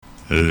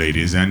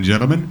Ladies and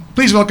gentlemen,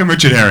 please welcome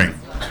Richard Herring.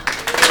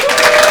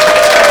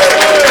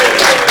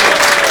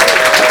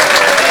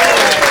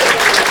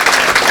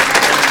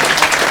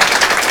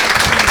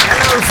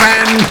 Hello,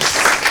 friends.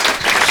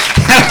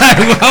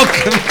 Hello,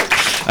 welcome.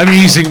 I'm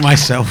amusing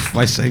myself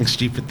by saying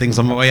stupid things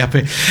on my way up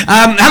here.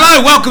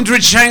 Hello, welcome to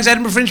Richard Herring's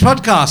Edinburgh Fringe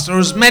podcast, or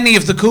as many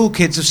of the cool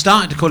kids have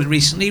started to call it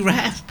recently,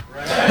 REP.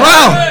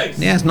 Well,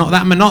 yes, not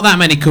that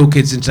many cool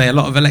kids in today. A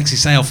lot of Alexei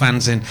Sayle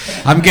fans in,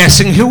 I'm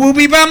guessing, who will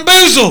be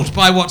bamboozled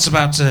by what's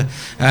about to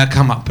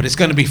come up. But it's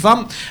going to be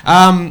fun.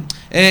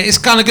 It's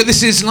kind of good.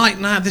 This is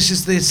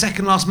the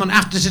second last month.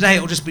 After today,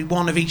 it'll just be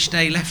one of each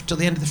day left till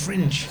the end of the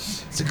Fringe.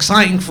 It's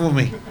exciting for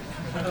me.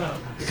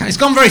 It's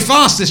gone very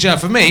fast this year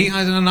for me,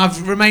 and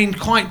I've remained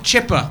quite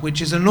chipper,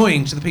 which is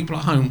annoying to the people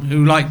at home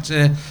who like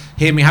to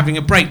hear me having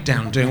a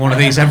breakdown doing one of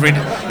these every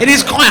day. It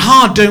is quite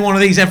hard doing one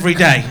of these every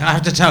day, I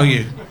have to tell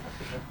you.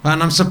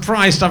 And I'm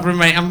surprised I've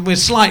remained. We're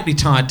slightly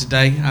tired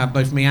today,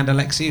 both me and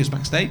Alexei, who's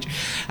backstage.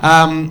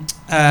 I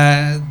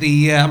haven't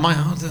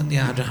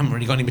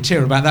really got any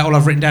material about that. All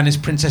I've written down is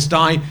Princess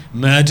Di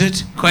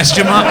murdered?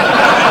 Question mark.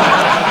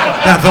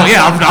 I thought,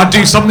 yeah, I'll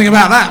do something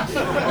about that.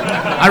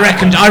 I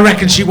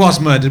reckon she was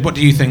murdered. What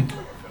do you think?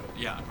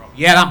 Yeah,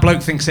 probably. Yeah, that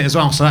bloke thinks it as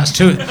well. So that's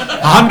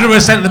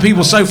 100% of the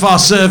people so far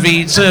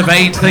surveyed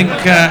think.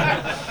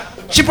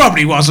 She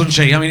probably was, wasn't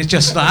she? I mean, it's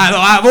just,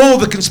 out of all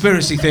the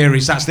conspiracy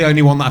theories, that's the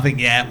only one that I think,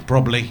 yeah,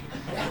 probably.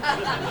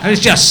 And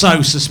it's just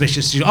so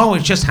suspicious. Oh,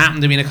 it just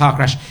happened to be in a car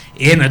crash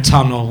in a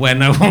tunnel where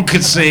no one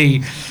could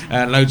see.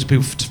 Loads of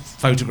people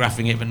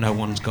photographing it, but no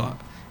one's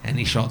got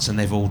any shots, and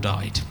they've all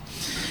died.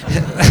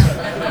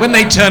 When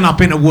they turn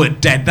up in a wood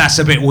dead, that's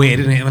a bit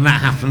weird, isn't it? When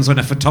that happens, when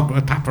a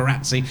photographer,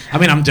 paparazzi. I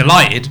mean, I'm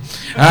delighted,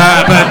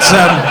 but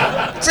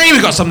see, we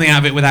got something out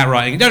of it without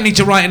writing. You don't need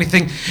to write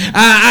anything,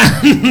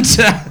 and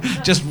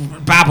just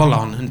babble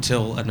on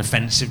until an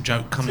offensive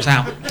joke comes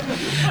out.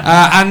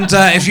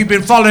 If you've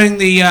been following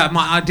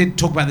I did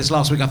talk about this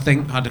last week, I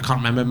think. I can't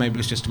remember, maybe it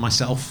was just to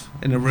myself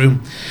in a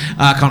room.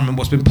 I can't remember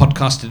what's been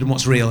podcasted and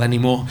what's real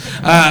anymore.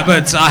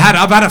 But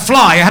I've had a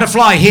fly. I had a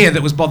fly here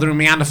that was bothering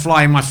me and a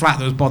fly in my flat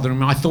that was bothering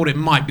me. I thought it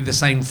might be the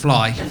same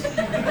fly.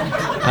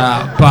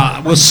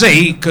 But we'll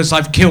see, because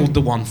I've killed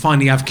the one.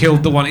 Finally, I've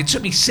killed the one. It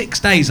took me 6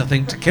 days, I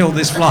think, to kill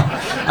this fly.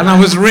 And I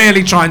was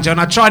really trying to. And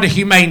I tried a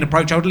humane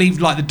approach. I would leave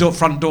the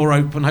front door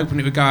open, hoping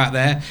it would go out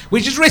there,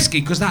 which is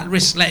risky, because that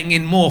risks letting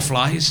in more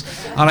flies.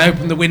 And I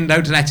opened the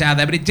window to let it out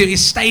there, but it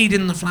stayed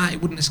in the flat.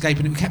 It wouldn't escape,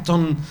 and it kept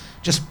on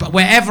just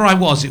wherever I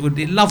was.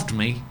 It loved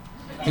me.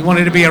 It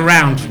wanted to be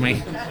around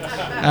me,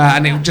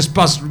 and it just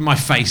buzzed in my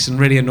face and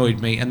really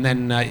annoyed me. And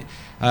then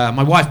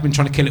my wife had been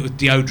trying to kill it with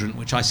deodorant,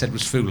 which I said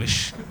was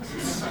foolish.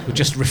 It would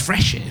just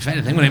refresh it, if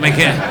anything, wouldn't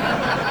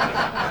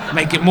it?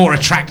 Make it more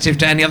attractive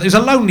to any other. It was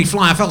a lonely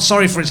fly. I felt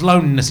sorry for its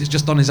loneliness. It's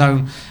just on his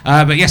own.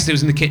 But yesterday it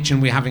was in the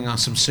kitchen. We were having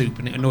some soup,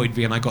 and it annoyed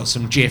me. And I got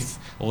some Jif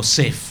or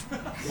Sif,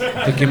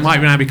 I think it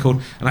might now be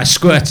called, and I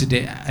squirted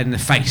it in the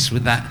face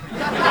with that.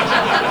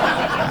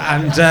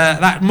 And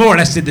that more or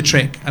less did the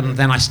trick. And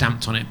then I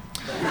stamped on it.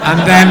 And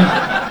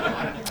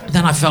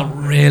then I felt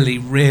really,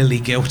 really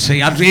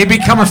guilty. He'd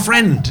become a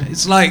friend.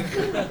 It's like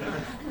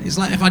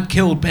if I'd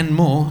killed Ben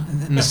Moore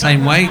in the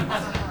same way.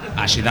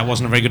 Actually, that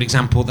wasn't a very good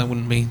example. That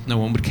wouldn't be. No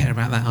one would care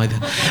about that either.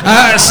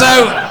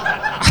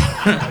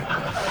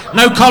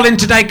 No Colin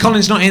today.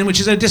 Colin's not in, which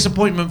is a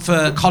disappointment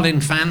for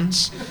Colin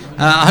fans.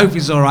 I hope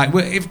he's all right.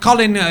 If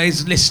Colin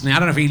is listening, I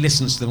don't know if he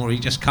listens to them or he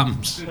just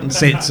comes and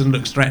sits and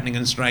looks threatening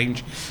and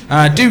strange.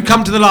 Do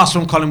come to the last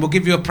one, Colin. We'll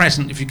give you a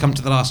present if you come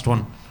to the last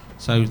one.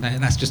 So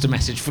that's just a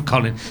message for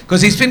Colin,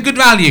 because he's been good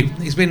value.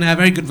 He's been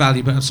very good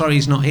value, but I'm sorry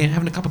he's not here.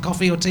 Having a cup of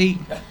coffee or tea?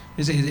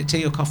 Is it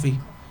tea or coffee?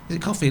 Is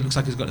it coffee? It looks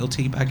like he's got a little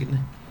tea bag in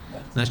there.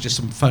 There's just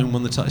some foam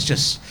on the top. It's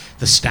just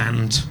the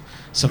stand,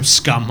 some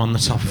scum on the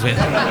top of it.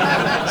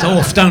 It's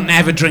off. Don't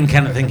ever drink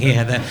anything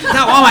here. No, what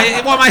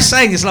am I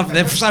saying? It's lovely.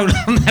 They're so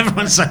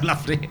everyone's so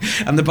lovely,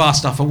 and the bar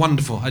staff are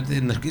wonderful.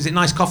 Is it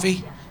nice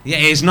coffee? Yeah,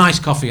 it is nice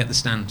coffee at the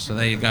stand. So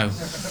there you go.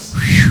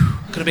 Whew.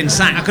 I could have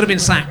been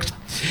sacked.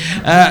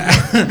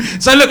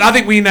 So look, I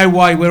think we know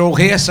why we're all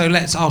here, so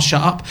I'll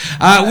shut up.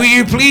 Will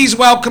you please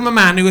welcome a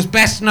man who is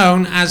best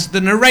known as the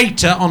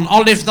narrator on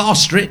Olive the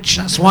Ostrich?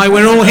 That's why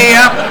we're all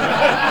here.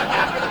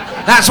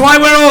 That's why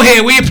we're all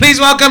here. Will you please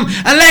welcome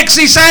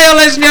Alexei Sayle,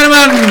 ladies and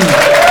gentlemen?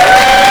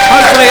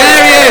 Hopefully,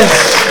 there he is.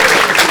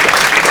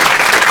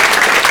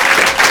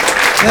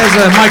 There's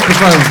a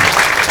microphone.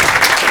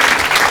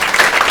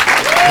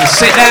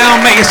 Sit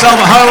down, make yourself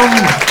at home.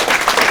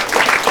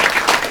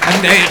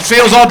 And it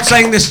feels odd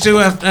saying this to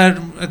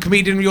a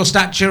comedian of your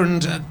stature,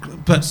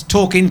 but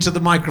talk into the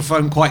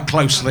microphone quite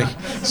closely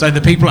so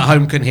the people at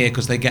home can hear,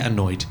 because they get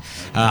annoyed.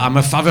 I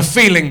have a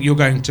feeling you're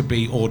going to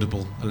be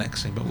audible,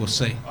 Alexei, but we'll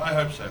see. I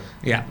hope so.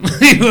 Yeah,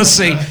 we'll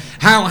see.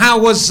 How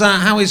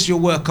is your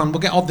work on?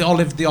 We'll get the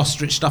Olive the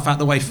Ostrich stuff out of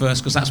the way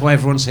first, because that's why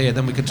everyone's here.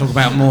 Then we can talk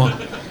about more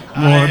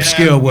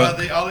obscure work. Well,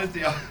 the Olive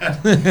the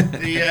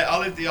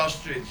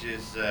Ostrich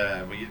is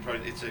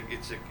it's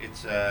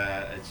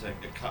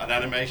an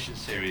animation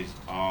series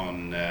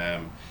on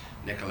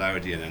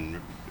Nickelodeon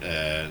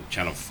and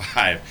Channel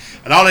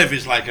 5. And Olive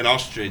is like an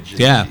ostrich. And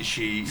Yeah.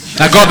 She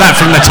I got that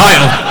from the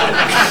title.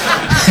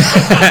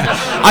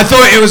 I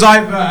thought it was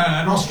either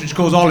an ostrich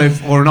called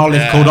Olive or an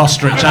olive called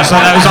ostrich. So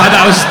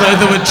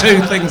there were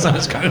two things I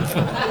was going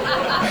for.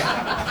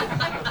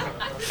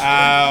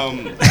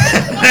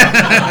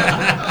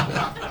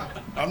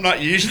 I'm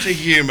not used to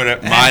humour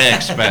at my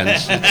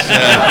expense.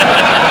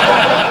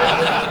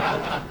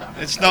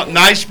 It's not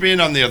nice being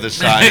on the other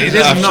side. It is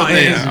not.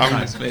 It is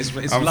nice,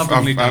 but it's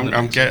lovingly done.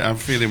 I'm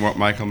feeling what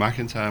Michael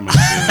McIntyre must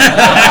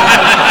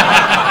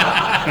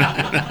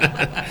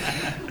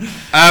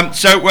feel.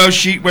 So,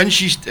 when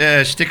she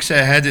sticks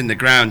her head in the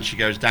ground, she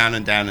goes down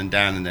and down and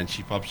down, and then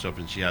she pops up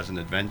and she has an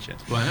adventure.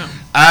 Wow.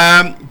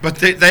 But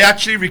they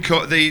actually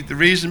record. The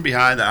reason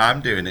behind that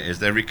I'm doing it is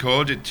they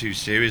recorded 2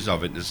 series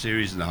of it, and a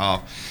series and a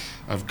half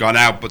have gone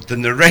out. But the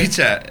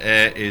narrator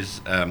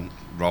is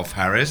Rolf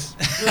Harris.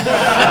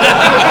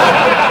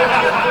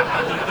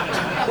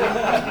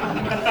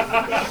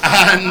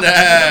 And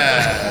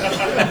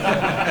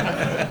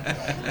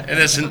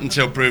innocent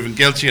until proven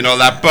guilty and all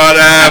that, but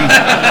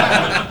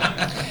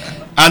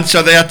and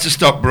so they had to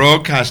stop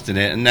broadcasting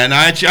it, and then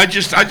I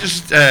just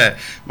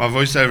my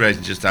voiceover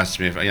agent just asked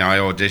me if I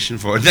auditioned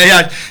for it. They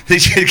get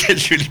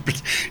really,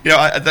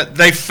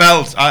 they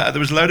felt there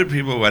was a load of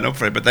people who went up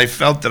for it, but they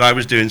felt that I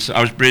was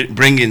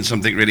bringing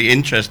something really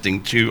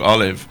interesting to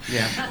Olive,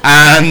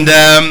 and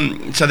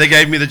so they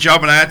gave me the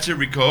job, and I had to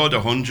record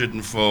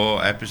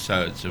 104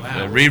 episodes of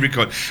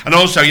re-record, and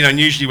also and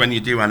usually when you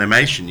do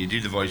animation, you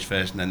do the voice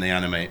first, and then they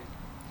animate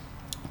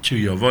to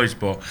your voice,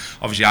 but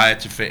obviously I had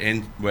to fit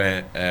in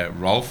where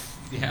Rolf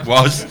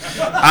was,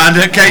 and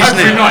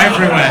occasionally hopefully not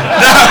everywhere.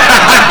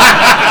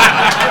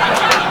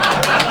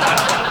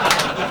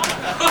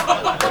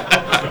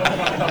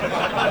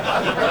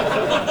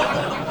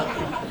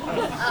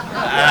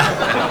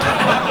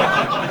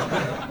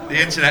 The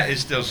internet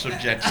is still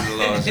subject to the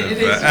laws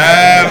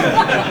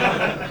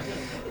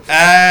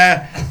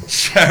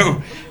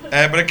of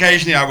but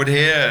occasionally I would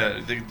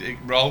hear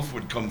Rolf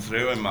would come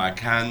through in my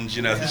cans,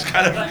 this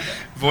kind of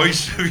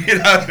voice of,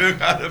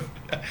 kind of,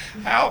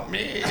 help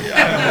me,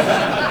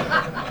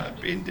 I've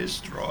been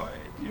destroyed.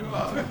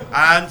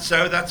 And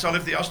so that's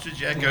Olive the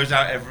Ostrich. It goes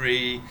out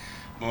every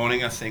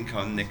morning, I think,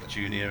 on Nick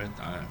Jr.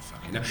 I don't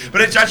fucking know. But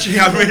it's actually,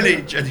 I'm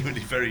really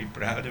genuinely very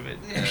proud of it.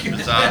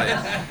 Bizarrely.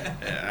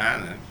 I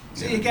don't know.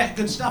 So you get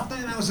good stuff.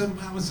 Then that was you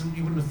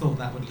wouldn't have thought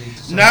that would lead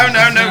to.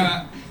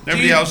 No.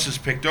 Nobody else has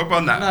picked up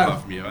on that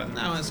apart from you.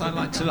 No,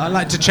 I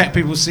like to check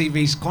people's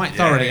CVs quite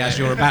thoroughly, as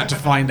you're about to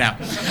find out.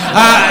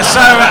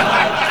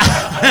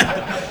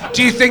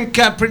 Do you think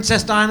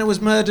Princess Diana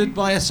was murdered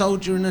by a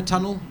soldier in a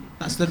tunnel?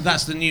 That's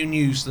the new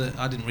news. That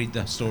I didn't read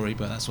the story,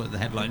 but that's what the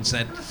headline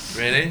said.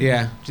 Really?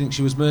 Yeah. Do you think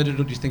she was murdered,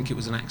 or do you think it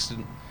was an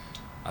accident?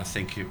 I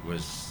think it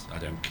was. I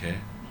don't care.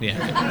 Yeah.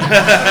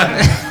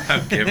 I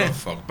don't give a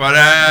fuck. But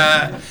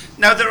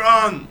no, there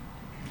aren't.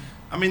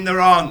 There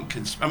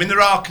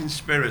are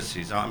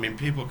conspiracies.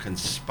 People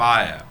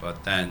conspire,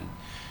 but then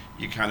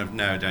you kind of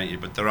know, don't you?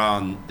 But there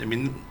aren't.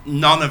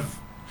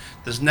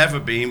 There's never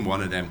been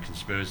one of them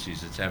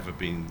conspiracies that's ever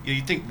been.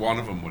 You think one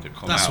of them would have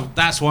come out?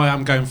 That's why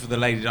I'm going for the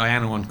Lady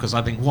Diana one, because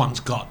I think one's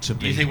got to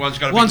be. You think one's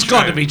got to be true? One's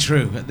got to be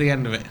true at the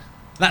end of it.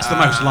 That's the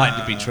most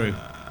likely to be true.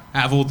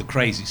 Out of all the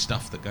crazy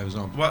stuff that goes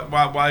on.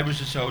 Why was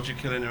the soldier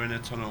killing her in a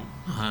tunnel?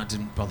 I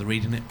didn't bother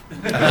reading it.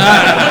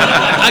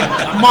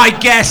 My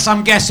guess,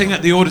 I'm guessing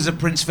at the orders of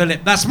Prince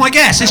Philip. That's my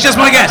guess. It's just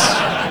my guess.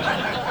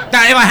 If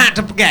I had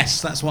to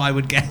guess, that's what I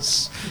would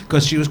guess.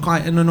 Because she was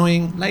quite an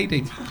annoying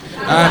lady.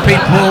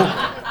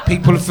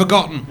 People have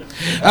forgotten.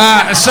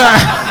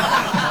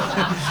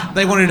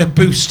 They wanted to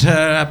boost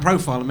her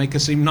profile and make her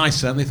seem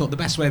nicer, and they thought the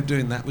best way of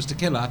doing that was to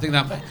kill her.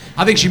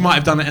 I think she might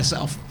have done it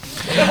herself.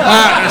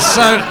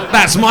 So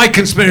that's my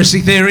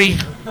conspiracy theory.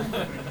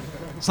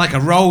 It's like a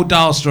Roald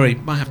Dahl story.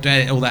 Might have to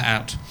edit all that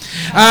out.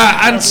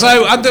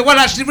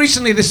 Actually,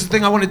 recently, this is the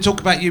thing I wanted to talk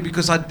about you,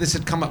 because this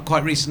had come up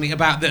quite recently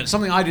about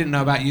something I didn't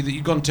know about you, that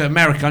you'd gone to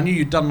America. I knew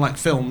you'd done like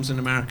films in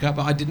America,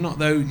 but I did not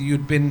know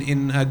you'd been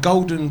in a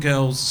Golden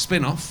Girls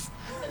spin-off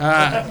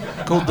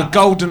called The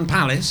Golden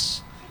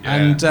Palace. Yeah.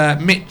 And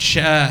Mitch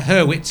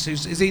Hurwitz,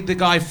 is he the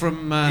guy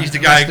from? He's the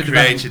guy who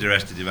created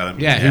Arrested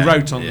Development. Yeah, who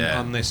wrote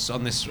on this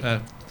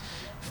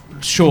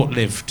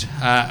short-lived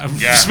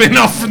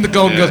spin-off from the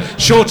Golden Girls.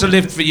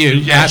 Shorter-lived for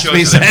you,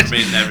 actually said.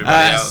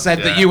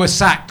 Said that you were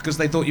sacked because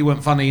they thought you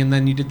weren't funny, and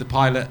then you did the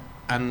pilot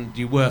and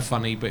you were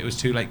funny, but it was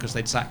too late because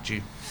they'd sacked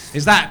you.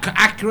 Is that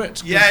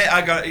accurate?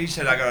 Yeah, he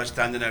said I got a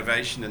standing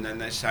ovation, and then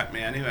they sacked me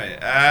anyway.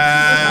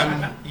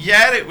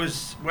 It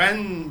was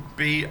when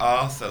B.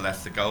 Arthur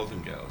left the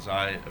Golden Girls,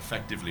 I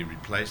effectively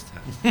replaced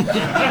her.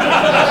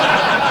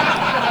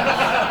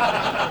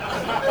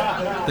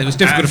 It was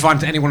difficult to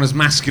find anyone as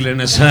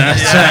masculine as her.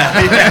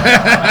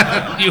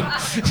 You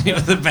were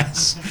the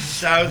best.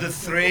 So the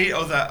 3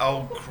 other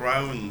old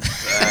crones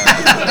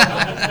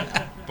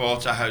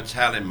bought a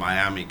hotel in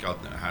Miami,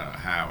 God knows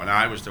how, and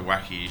I was the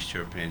wacky East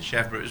European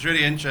chef. But it was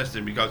really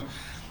interesting because,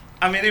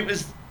 it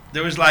was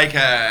there was like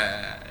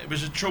it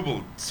was a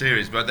troubled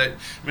series, but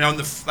on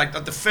the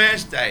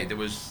first day there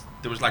was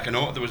like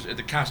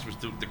the cast was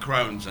the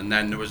Crones, and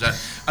then there was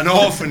an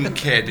orphan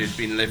kid who'd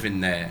been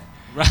living there,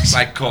 Right.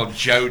 like called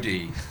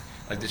Jody.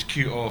 Like this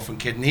cute orphan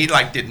kid, and he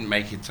like didn't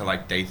make it to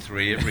like day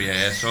 3 of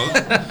rehearsal,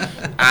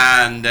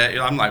 and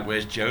I'm like,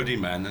 "Where's Jody,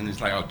 man?" And he's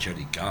like, "Oh,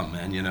 Jody gone,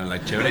 man. You know,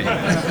 like Jody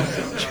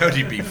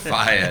be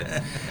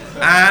fired."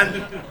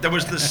 And there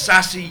was the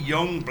sassy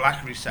young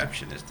black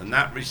receptionist, and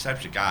that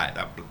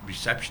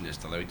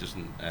receptionist, although he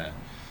doesn't,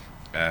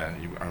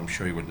 I'm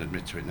sure he wouldn't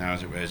admit to it now,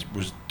 as it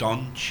was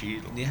Don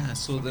Cheadle. Yeah, I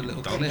saw the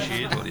little Don clip.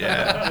 Cheadle,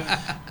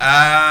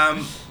 yeah.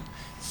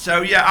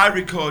 So yeah, I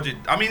recorded.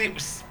 I mean, it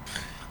was.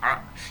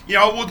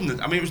 I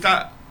wouldn't. I mean, it was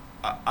that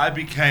I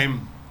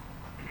became,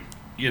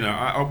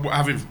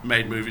 having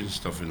made movies and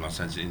stuff in Los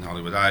Angeles, in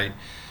Hollywood, I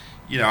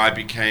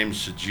became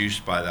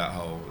seduced by that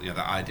whole, that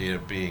idea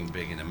of being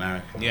big in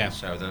America. Yeah.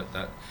 So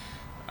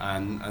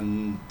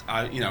and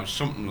I,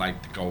 something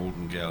like the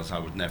Golden Girls, I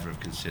would never have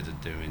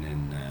considered doing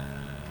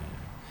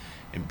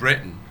in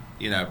Britain.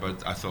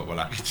 But I thought, well,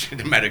 I could do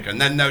in America.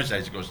 And then those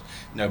days, of course,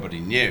 nobody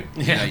knew.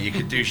 Yeah. You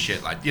could do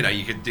shit like,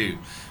 you could do,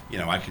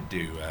 I could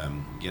do,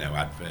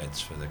 adverts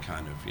for the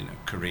kind of,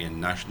 Korean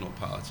National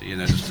Party,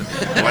 just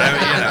whatever,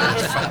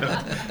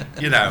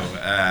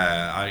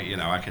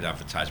 I could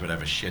advertise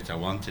whatever shit I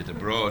wanted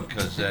abroad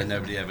because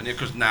nobody ever knew.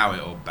 Because now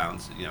it all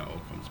bounces, it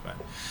all comes back.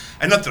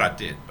 And not that I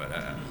did, but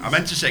I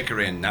meant to say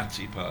Korean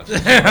Nazi Party.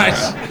 Right.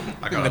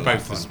 I They're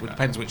both. It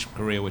depends which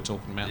Korea we're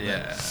talking about.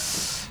 Yeah.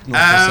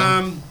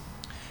 There.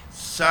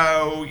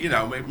 So,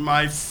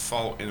 my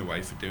fault in a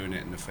way for doing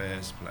it in the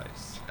first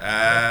place.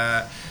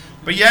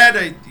 But yeah,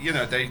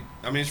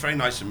 it's very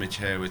nice of Mitch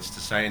Hurwitz to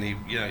say, and he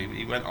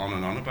went on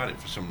and on about it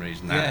for some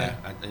reason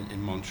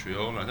in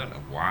Montreal. I don't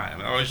know why. I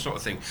mean, I always sort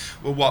of think,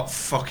 well, what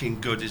fucking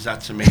good is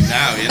that to me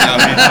now?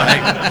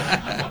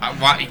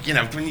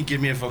 When you give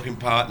me a fucking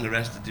part in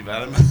Arrested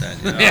Development, then,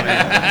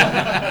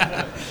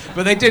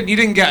 But you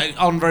didn't get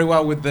on very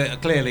well with the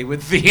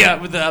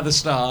other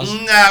stars.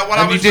 No, well,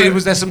 and you did.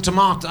 Was there some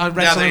tomato? I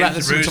read something about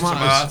there's some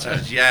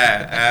tomatoes.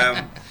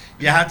 Yeah.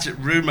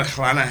 Rue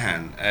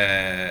McClanahan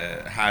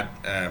had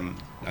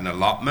an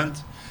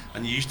allotment,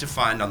 and you used to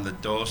find on the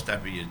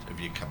doorstep of your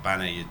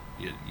cabana, your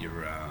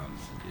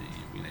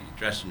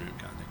dressing room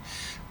kind of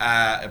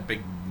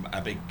thing, a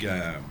big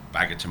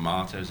bag of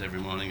tomatoes every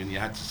morning, and you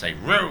had to say,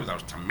 "Rue,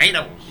 those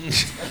tomatoes!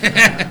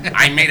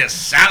 I made a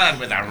salad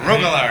with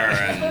arugula,"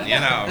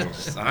 and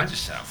so I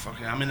just said,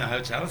 "Fuck it, I'm in a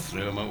hotel,"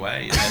 threw them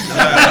away.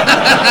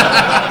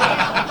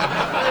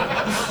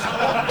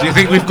 Do you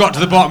think we've got to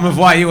the bottom of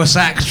why you were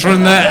sacked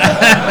from there?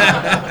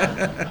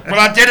 Well,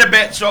 I did a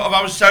bit sort of.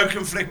 I was so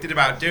conflicted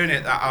about doing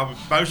it that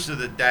most of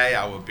the day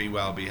I would be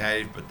well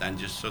behaved, but then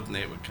just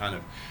suddenly it would kind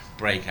of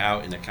break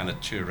out in a kind of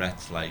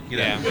Tourette's, like,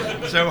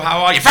 So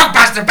how are you? Fuck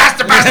bastard!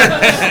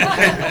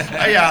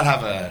 Oh, yeah, I'll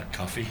have a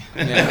coffee.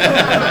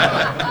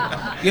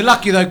 Yeah. You're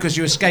lucky though, because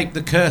you escaped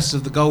the curse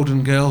of the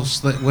Golden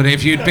Girls. That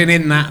if you'd been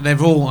in that, they've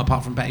all,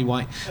 apart from Betty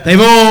White,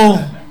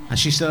 is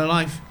she still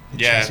alive?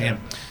 Yeah.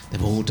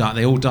 They've all died.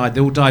 They all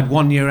died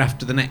 1 year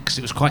after the next.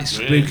 It was quite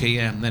spooky,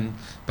 yeah. And then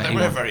they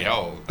were very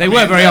old. They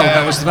were very old.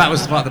 That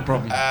was part of the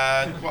problem.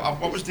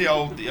 What was the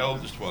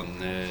oldest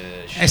one?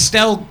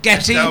 Estelle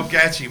Getty. Estelle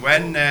Getty.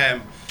 When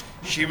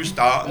she was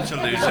starting to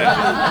lose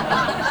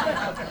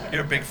it.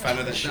 You're a big fan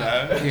of the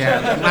show.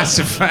 Yeah,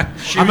 massive fan.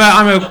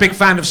 I'm a big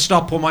fan of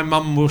Stop or My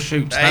Mum Will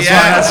Shoot. That's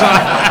why.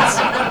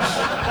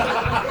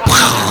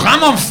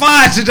 I'm on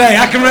fire today.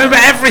 I can remember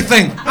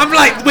everything. I'm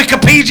like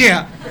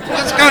Wikipedia.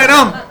 What's going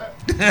on?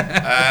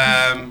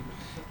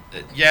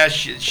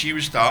 She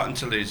was starting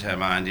to lose her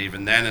mind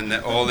even then, and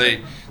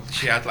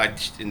she had like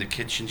in the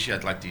kitchen she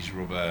had like these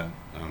rubber,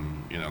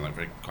 like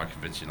very quite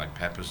convincing like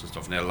peppers and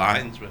stuff, and their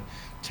lines were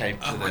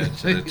taped to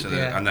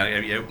the and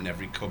then you open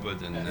every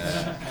cupboard and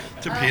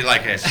to be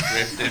like a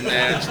script in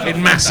there and stuff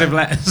in massive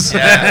letters.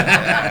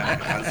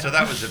 Yeah. And so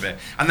that was a bit,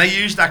 and they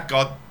used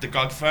the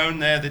God phone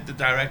there that the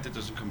director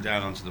doesn't come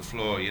down onto the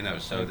floor,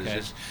 so there's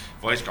this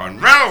voice going,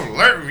 "Roll,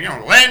 learn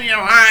your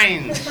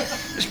lines."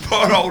 This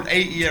poor old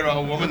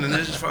 80-year-old woman, and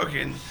there's this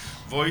fucking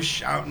voice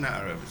shouting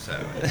at her over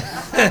there.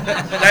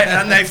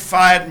 And they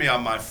fired me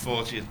on my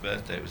 40th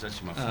birthday. It was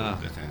actually my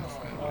 40th birthday.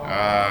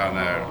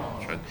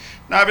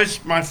 No, but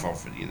it's my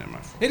fault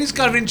my fault. It is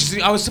kind of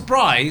interesting. I was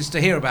surprised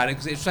to hear about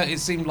it because it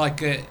seemed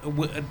like an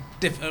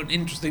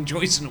interesting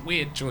choice and a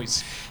weird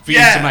choice for you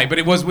to make.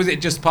 But was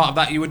it just part of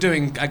that you were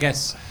doing? I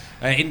guess.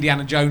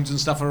 Indiana Jones and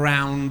stuff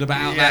around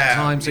about that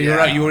time, so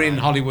you were in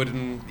Hollywood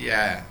and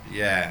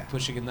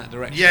pushing in that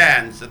direction.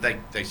 Yeah, and so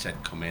they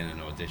said come in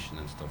and audition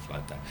and stuff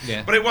like that.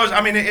 Yeah, but it was.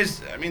 I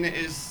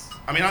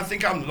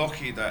think I'm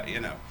lucky that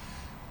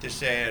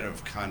this air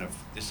of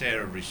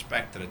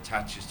respect that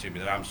attaches to me,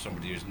 that I'm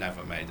somebody who's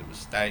never made a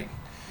mistake.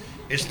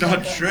 It's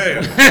not true.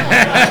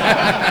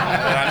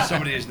 That I'm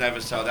somebody who's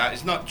never sold out.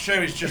 It's not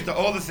true. It's just that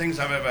all the things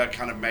I've ever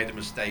kind of made a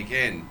mistake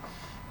in,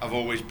 I've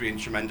always been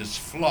tremendous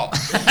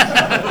flops.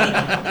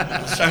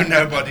 So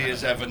nobody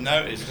has ever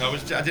noticed.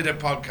 I did a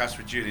podcast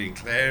with Julian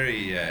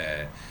Clary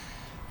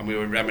and we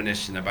were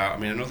reminiscing about. I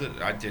mean,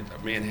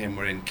 me and him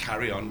were in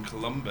Carry On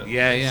Columbus.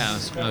 Yeah.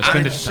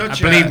 I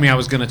Believe me, I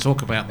was going to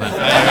talk about that.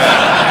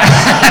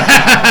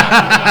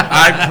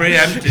 I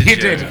preempted You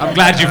did. I'm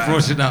glad you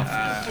brought it up.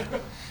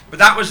 But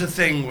that was a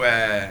thing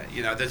where,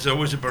 you know, there's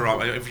always a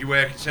barometer.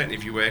 Certainly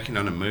if you're working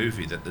on a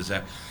movie, that there's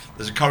a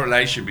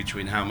correlation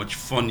between how much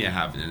fun you're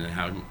having and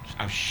how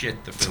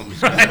shit the film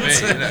is going to be.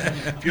 You know?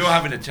 If you're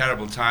having a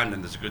terrible time,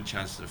 then there's a good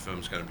chance that the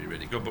film's going to be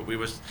really good. But we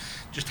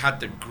just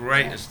had the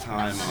greatest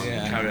time on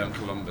Carry On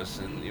Columbus,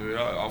 and we were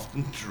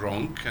often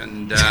drunk,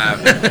 and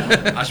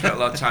I spent a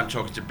lot of time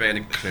talking to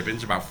Bernard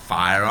Cribbins about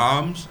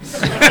firearms.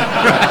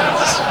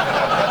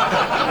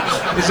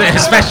 Is it a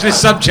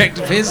specialist subject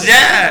of his?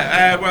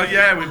 Yeah,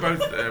 we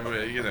both,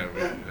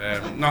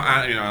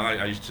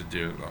 I used to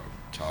do a lot of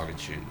target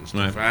shooting and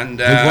stuff. Right. And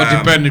What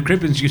did Bernard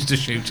Cribbins used to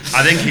shoot?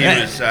 I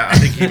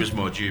think he was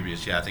more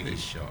dubious. Yeah, I think he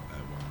shot.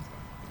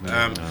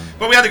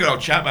 But we had a good old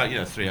chat about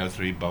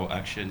 303 bolt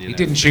action. He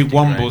didn't shoot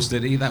Wombles,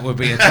 did he? That would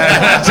be a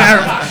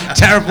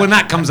terrible. When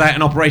that comes out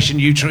in Operation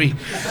Yewtree,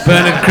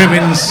 Bernard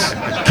Cribbins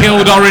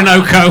killed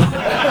Orinoco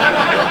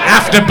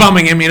after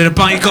bumming him in a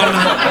bike on.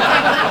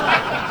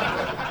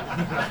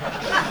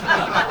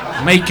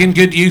 Making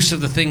good use of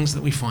the things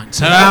that we find.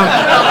 So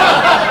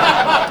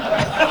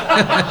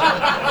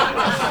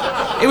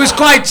it was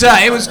quite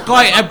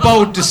a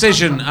bold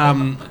decision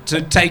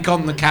to take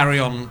on the Carry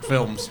On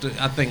films.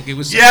 I think it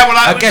was. Yeah, well,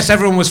 I guess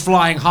everyone was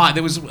flying high.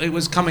 It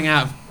was coming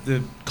out of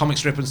the comic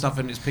strip and stuff,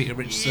 and it's Peter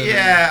Richardson.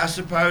 Yeah, I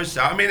suppose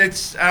so. I mean,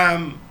 it's.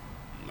 I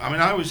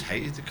always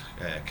hated the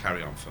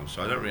Carry On film,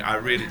 so I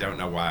really don't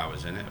know why I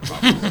was in it,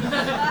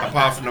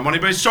 apart from the money.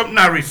 But it's something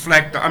I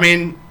reflect. I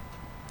mean.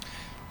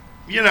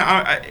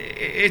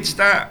 It's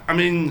that. I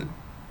mean,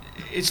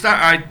 it's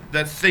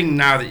that thing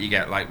now that you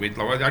get I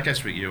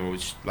guess with you,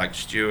 like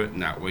Stuart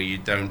and that, where you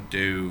don't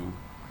do,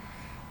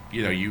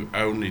 you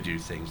only do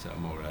things that are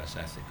more or less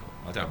ethical.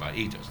 I don't know about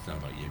he does. I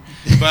don't know about you,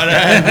 but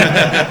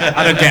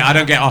I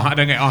don't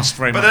get asked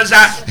very much. But there's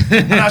that,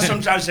 and I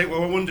sometimes think,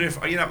 well, I wonder if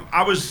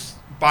I was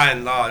by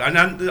and large, and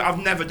I've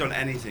never done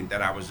anything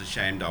that I was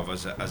ashamed of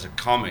as a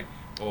comic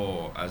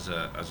or as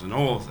an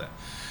author.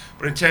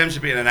 But in terms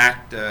of being an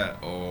actor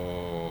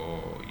or,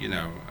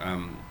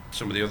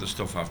 some of the other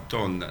stuff I've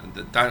done,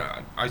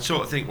 that I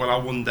sort of think, well, I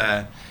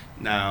wonder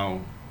now,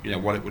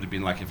 what it would have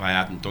been like if I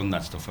hadn't done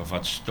that stuff, if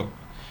I'd stuck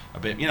a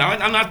bit, and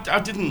I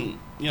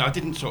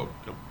didn't sort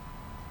of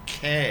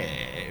care.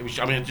 It was,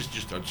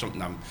 just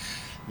something I'm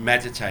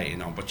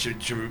meditating on, but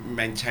to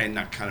maintain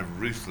that kind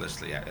of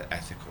ruthlessly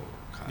ethical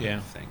kind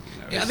of thing.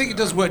 I think it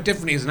does work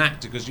differently as an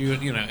actor because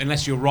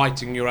unless you're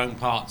writing your own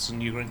parts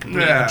and you're in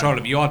complete control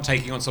of it, you are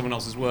taking on someone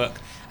else's work.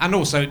 And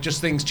also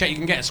just things you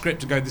can get a script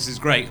to go, this is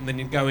great, and then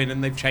you go in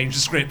and they've changed the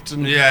script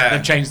and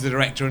they've changed the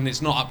director, and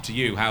it's not up to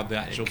you how the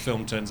actual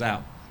film turns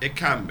out. It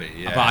can be,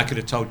 yeah. But I could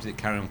have told you that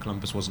Carry On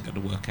Columbus wasn't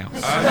going to work out.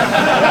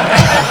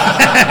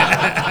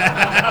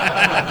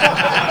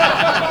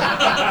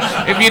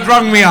 If you'd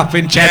rung me up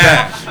in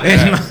Cheddar,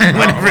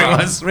 whenever it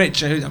was,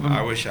 Rich,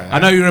 I wish I had. I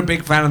know you're a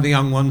big fan of the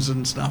young ones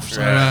and stuff,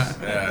 so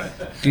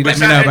do you let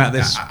me know about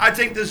this? I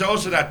think there's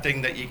also that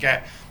thing that you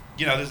get,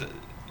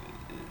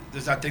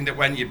 there's that thing that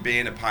when you're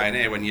being a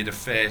pioneer, when you're the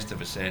first of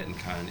a certain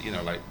kind,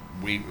 like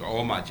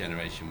all my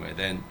generation were,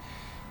 then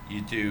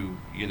you do,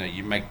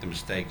 you make the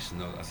mistakes,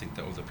 and I think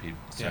that other people.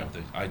 So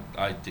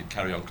I did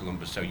Carry On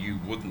Columbus, so you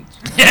wouldn't.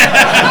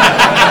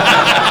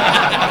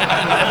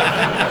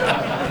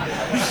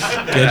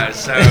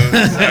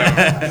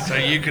 So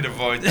you could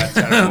avoid that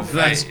terrible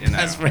fate.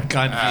 That's very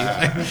kind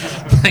of you.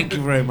 Thank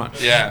you very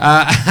much.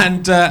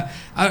 Yeah.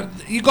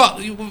 You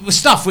got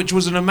Stuff, which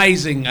was an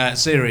amazing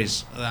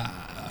series.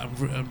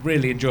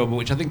 Really enjoyable,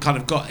 which I think kind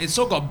of got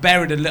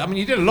buried a little. I mean,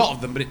 you did a lot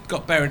of them, but it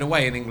got buried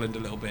away in England a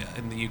little bit,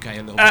 in the UK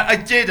a little bit. I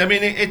did. I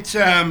mean, it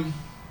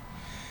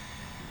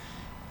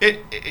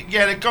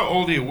got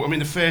all the. I mean,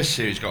 the first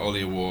series got all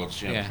the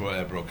awards.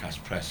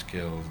 Broadcast Press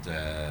Guild,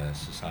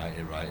 Society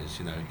of Writers.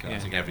 I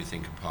think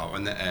everything apart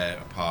from a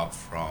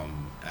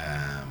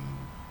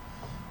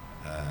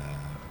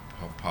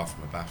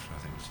BAFTA, I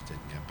think, which it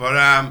didn't get. But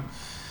I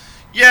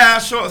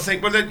sort of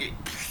think. Well,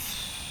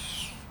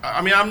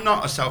 I mean, I'm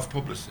not a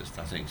self-publicist,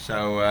 I think.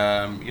 So,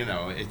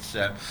 it's.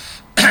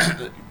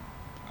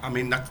 I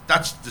mean,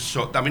 that's the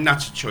sort. I mean,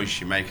 that's a choice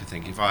you make. I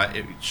think if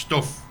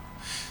stuff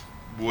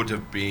would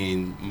have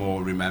been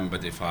more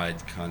remembered if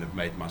I'd kind of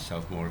made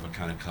myself more of a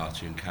kind of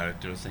cartoon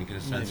character. I think, in a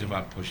sense, if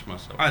I pushed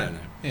myself. I don't know.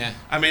 Yeah.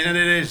 I mean, and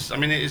it is. I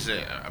mean, it is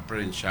a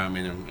brilliant show. I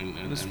mean,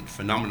 and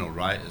phenomenal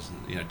writers.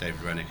 And,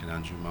 David Rennick and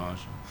Andrew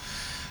Marshall.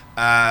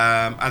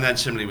 And then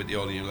similarly with the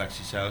all new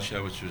Lexi Sale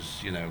show, which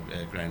was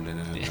Graham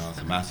Linehan and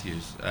Arthur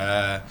Matthews,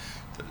 and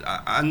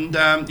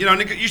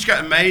it used to get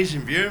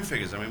amazing viewing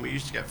figures. I mean, we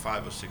used to get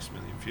 5 or 6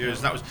 million viewers.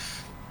 And that was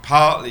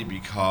partly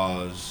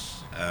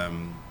because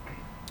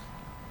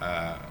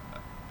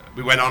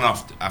we went on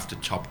after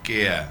Top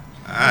Gear,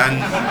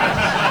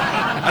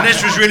 and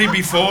this was really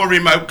before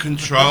remote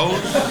controls.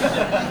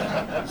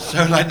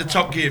 So like the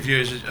Top Gear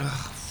viewers,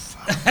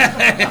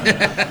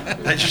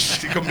 They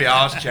couldn't be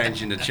arsed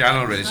changing the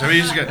channel really. So we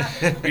used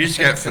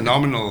to get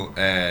phenomenal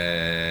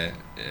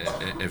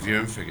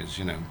viewing figures,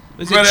 you know.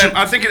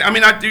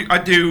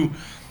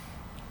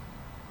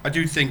 I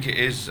do think it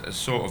is a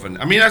sort of an.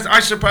 I mean, I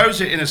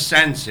suppose in a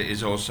sense it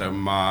is also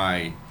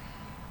my.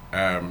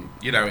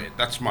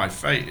 That's my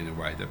fate in a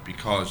way, that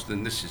because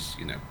then this is,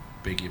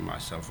 bigging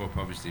myself up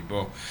obviously,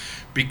 but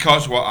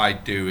because what I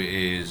do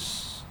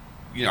is,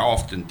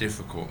 often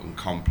difficult and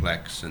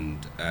complex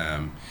and,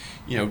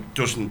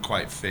 doesn't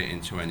quite fit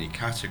into any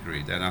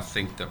category, then I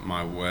think that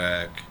my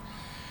work,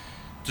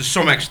 to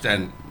some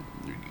extent,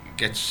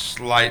 gets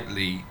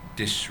slightly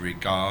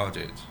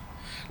disregarded.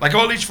 Like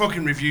all these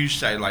fucking reviews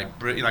say,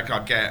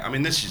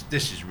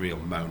 this is real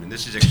moaning.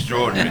 This is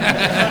extraordinary.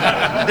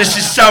 This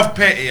is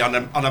self-pity on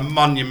a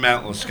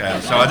monumental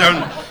scale. So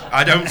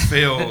I don't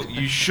feel,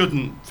 you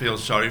shouldn't feel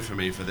sorry for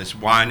me for this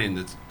whining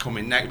that's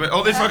coming next. But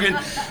all the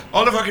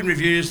fucking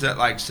reviews that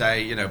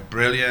say,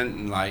 brilliant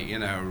and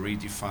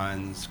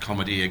redefines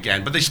comedy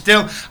again. But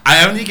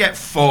I only get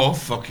 4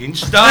 fucking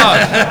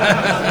stars.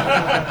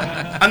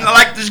 And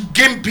there's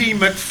Gimpy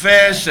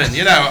McPherson,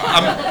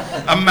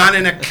 a man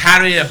in a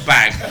carrier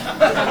bag.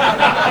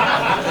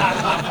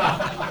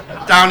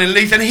 Down in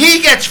Leith, and he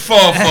gets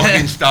 4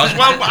 fucking stars.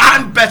 Well,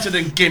 I'm better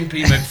than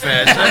Gimpy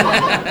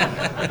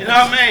McPherson. You know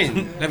what I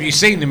mean? Have you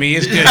seen him? He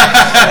is good.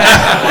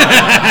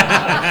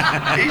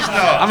 He's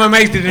not. I'm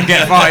amazed he didn't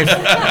get 5.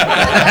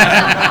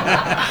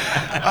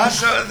 I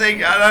sort of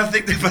think, I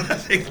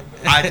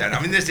don't know.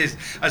 I mean, this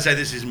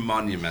is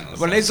monumental.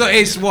 Well,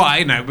 it's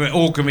what, but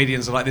all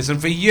comedians are like this.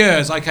 And for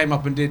years, I came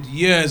up and did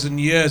years and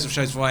years of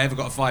shows before I ever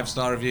got a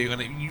 5-star review.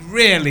 And it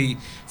really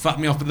fucked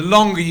me off. But the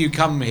longer you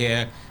come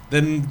here,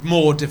 the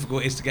more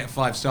difficult it is to get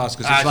 5 stars,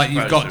 because it's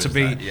you've got to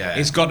be.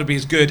 It's got to be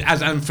as good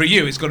as, and for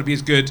you, it's got to be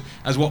as good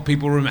as what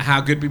people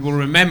how good people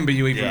remember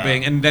you even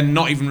being, and then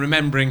not even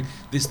remembering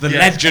the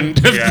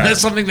legend of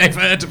something they've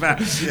heard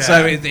about. Yeah.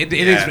 So it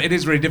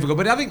is really difficult.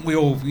 But I think we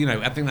all,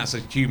 I think that's a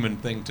human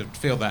thing to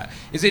feel that.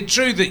 Is it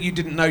true that you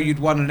didn't know you'd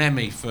won an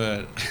Emmy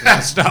for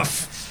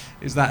stuff?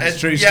 Is that a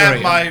true story?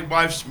 Yeah, my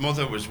wife's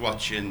mother was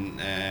watching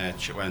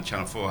when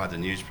Channel 4 had a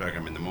news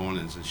programme in the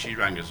mornings, and she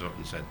rang us up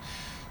and said.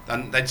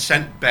 And they'd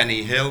sent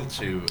Benny Hill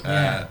to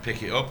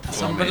pick it up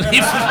for me.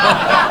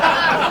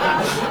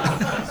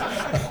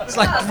 It's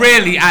like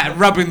really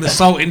rubbing the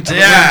salt into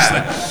the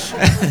wounds.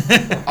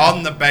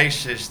 On the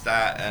basis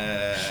that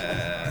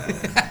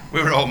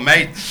we were all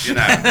mates,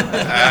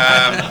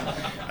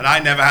 And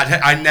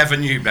I never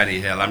knew Benny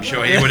Hill. I'm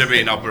sure he would have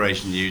been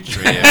Operation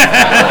Yewtree.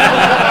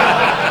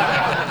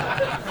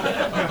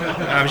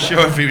 I'm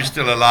sure if he was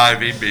still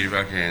alive, he'd be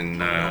fucking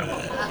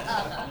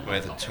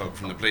worth a tug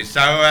from the police.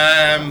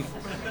 So.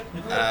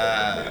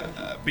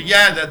 But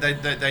yeah,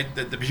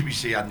 the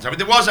BBC hadn't. I mean,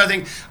 there was. I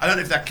don't know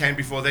if that came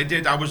before they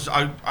did. I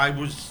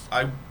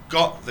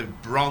got the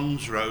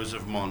bronze rose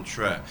of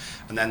Montreux,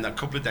 and then a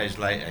couple of days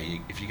later,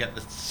 if you get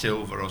the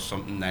silver or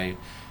something, they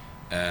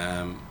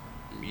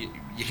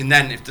you can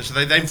then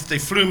they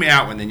flew me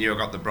out when they knew I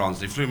got the bronze.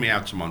 They flew me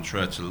out to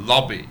Montreux to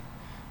lobby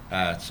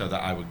so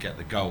that I would get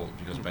the gold,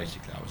 because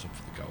basically I was up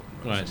for the gold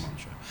rose of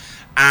Montreux.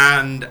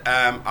 And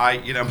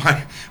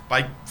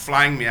by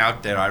flying me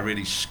out there, I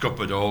really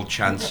scuppered all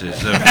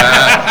chances of.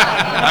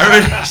 I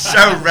really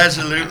so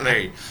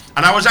resolutely,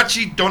 and I was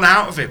actually done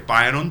out of it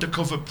by an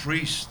undercover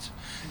priest.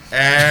 He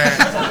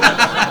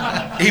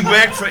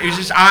was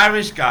this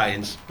Irish guy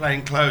in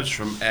plain clothes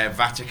from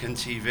Vatican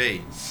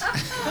TV,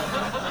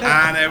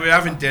 and we were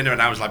having dinner,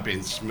 and I was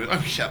being smooth. Oh,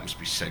 that must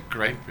be so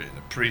great being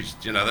a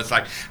priest, That's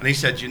and he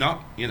said, you're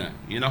not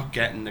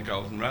getting the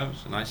Golden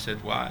Rose, and I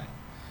said, why?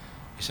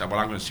 He said, well,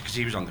 I'm going to, because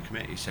he was on the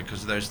committee. He said,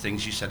 because of those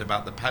things you said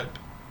about the Pope.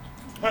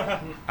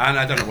 And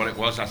I don't know what it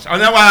was. I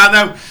know.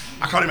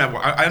 I can't remember.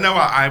 I know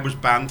I was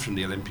banned from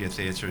the Olympia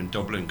Theatre in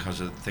Dublin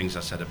because of the things I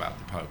said about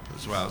the Pope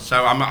as well.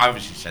 So I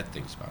obviously said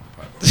things about the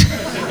Pope.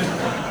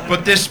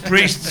 But this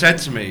priest said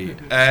to me,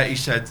 he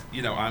said,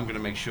 I'm going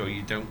to make sure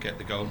you don't get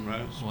the Golden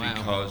Rose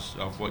because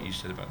of what you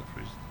said about the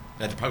priest.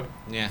 The Pope.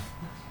 Yeah.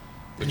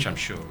 Which I'm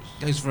sure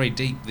goes very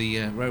deep,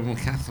 the Roman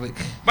Catholic.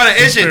 Well, it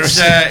is.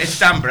 It's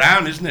Dan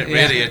Brown, isn't it?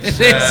 Really,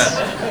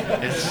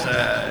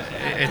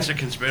 it's a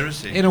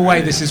conspiracy. In a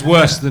way, this is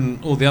worse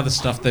than all the other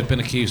stuff they've been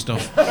accused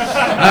of.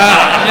 I'm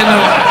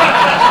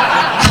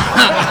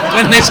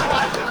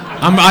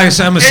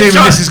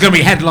assuming this is going to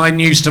be headline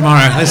news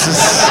tomorrow. This is.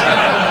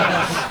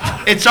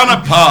 It's on a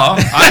par,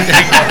 I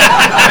think.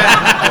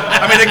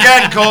 I mean,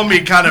 again, call me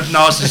kind of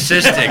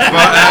narcissistic,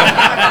 but.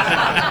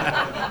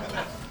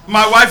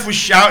 My wife was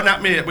shouting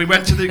at me. We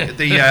went to the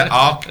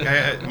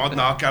Modern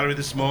Art Gallery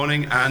this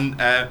morning, and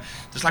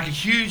there's a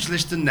huge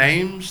list of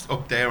names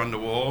up there on the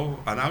wall.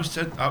 And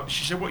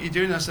she said, "What are you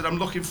doing?" I said, "I'm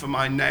looking for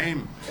my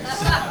name."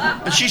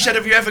 And she said,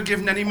 "Have you ever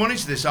given any money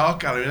to this art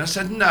gallery?" And I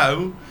said,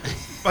 "No,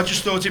 but I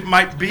just thought it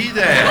might be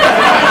there."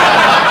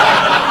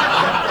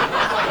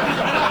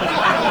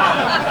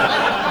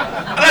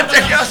 And I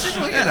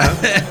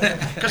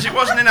said, because it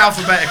wasn't in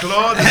alphabetical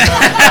order.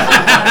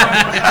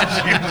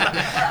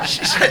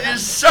 She said, "You're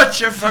such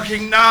such a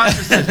fucking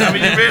narcissist. I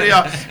mean, you really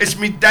are. It's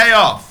me day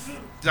off.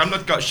 I've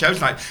not got shows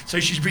tonight, so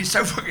she's been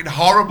so fucking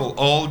horrible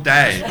all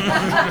day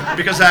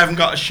because I haven't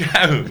got a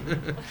show.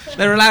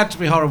 They're allowed to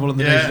be horrible on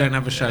the days Yeah. you don't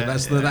have a show.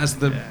 That's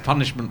the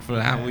punishment for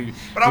how we.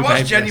 But I we was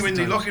behave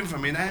genuinely yesterday. looking for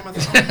my name. I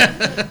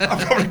thought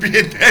I'll probably be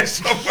in there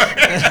somewhere.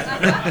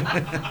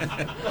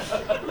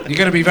 You're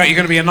going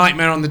to be a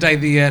nightmare on the day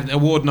the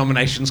award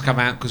nominations come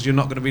out because you're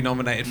not going to be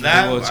nominated for the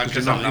No, awards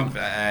because you're I'm not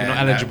no.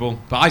 eligible.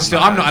 But I'm not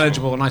eligible.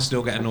 eligible, and I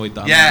still get annoyed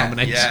that I'm Yeah, not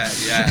nominated.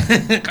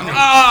 yeah.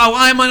 Oh,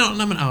 why am I not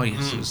nominated? Oh,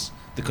 yes, it was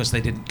because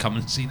they didn't come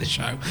and see the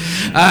show.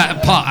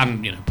 Part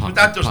But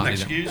that doesn't partly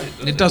excuse it.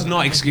 Does It does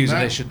not excuse it.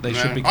 No, They should be.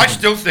 I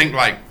still think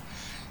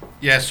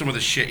some of the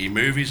shitty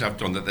movies I've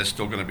done that they're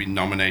still going to be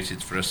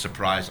nominated for a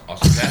surprise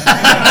Oscar.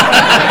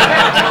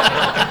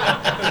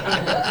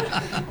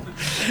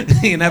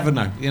 You never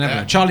know. You never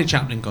know. Charlie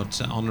Chaplin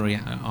got honorary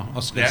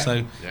Oscar, so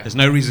Yeah. there's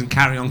no reason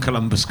Carry On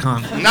Columbus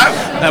can't.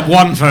 No, They've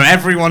won for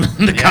everyone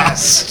in the Yeah.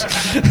 cast.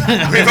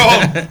 we've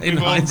all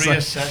hindsight.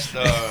 reassessed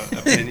our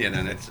opinion,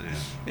 and it's.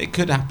 It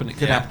could happen. It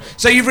could Yeah. happen.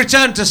 So you've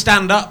returned to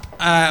stand up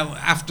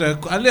after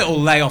a little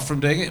layoff from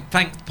doing it.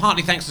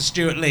 Partly thanks to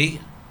Stuart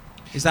Lee.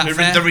 Is that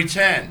fair? The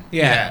return,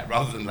 Yeah.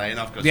 rather than laying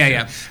off.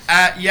 Yeah.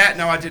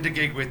 No, I did a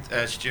gig with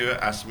Stuart.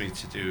 Asked me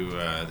to do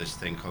this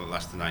thing called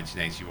Last of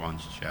 1981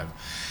 show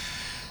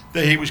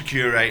that he was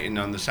curating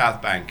on the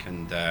South Bank,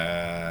 and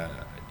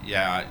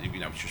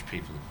it's just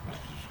people,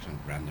 kind of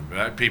random,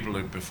 but people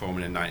who were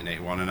performing in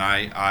 1981, and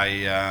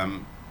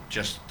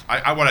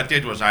what I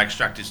did was I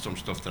extracted some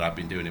stuff that I've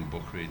been doing in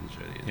book readings,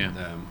 really, and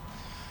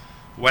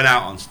went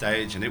out on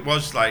stage, and it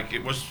was like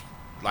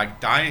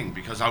dying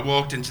because I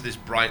walked into this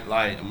bright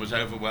light and was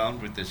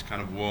overwhelmed with this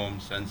kind of warm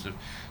sense of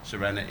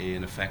serenity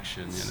and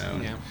affection,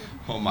 and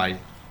all my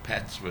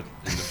pets were in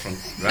the front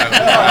row.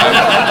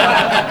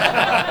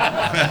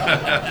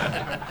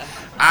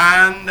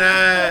 And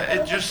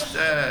I just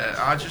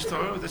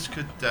thought, oh, this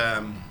could,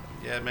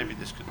 maybe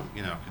this could,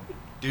 I could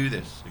do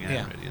this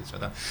again, really. And so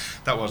that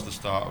was the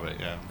start of it,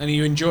 And are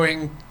you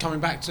enjoying coming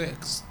back to it?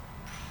 'Cause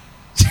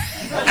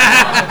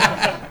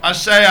I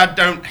say I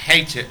don't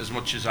hate it as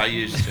much as I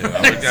used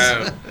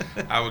to.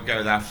 I would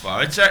go that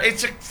far. It's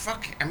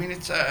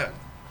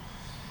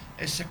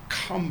a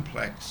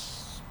complex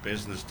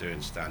business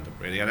doing stand up,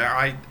 really, and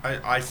I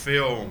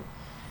feel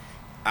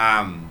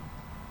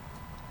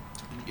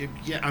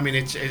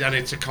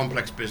it's a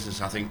complex business.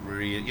 I think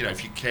really,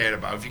 if you care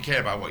about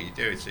what you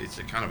do, it's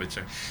a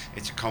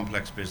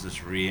complex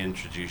business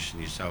reintroducing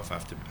yourself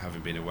after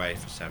having been away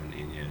for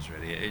 17 years,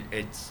 really.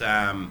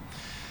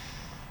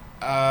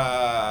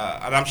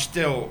 And I'm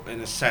still,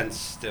 in a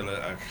sense,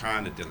 a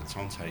kind of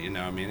dilettante,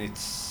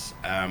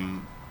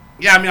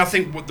 I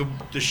think what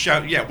the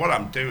show, what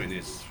I'm doing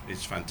is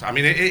fantastic. I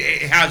mean,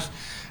 it has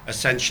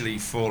essentially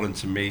fallen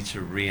to me to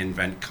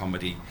reinvent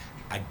comedy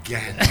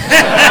again.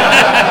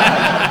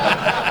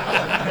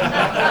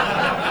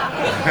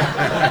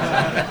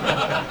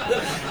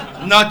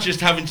 Not just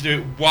having to do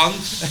it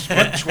once,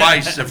 but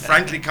twice. So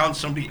frankly, can't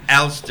somebody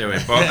else do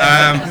it? But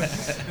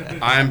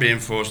I am being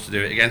forced to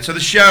do it again. So the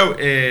show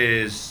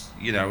is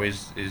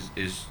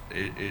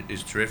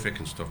terrific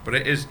and stuff.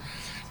 But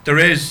there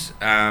is,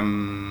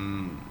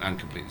 I'm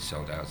completely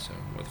sold out. So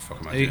what the fuck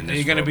am I doing? Are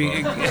you going to be?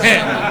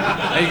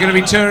 Are you going to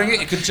be touring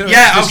it? You could tour.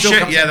 Yeah. it. Oh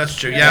shit. Yeah, that's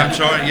true. Yeah, I'm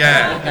touring.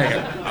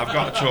 Yeah. I've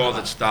got a tour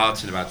that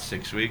starts in about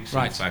 6 weeks.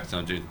 Right. In fact,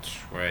 I'm doing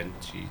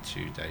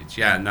 22 dates.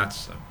 Yeah, and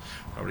that's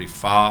probably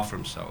far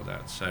from sold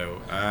out. So,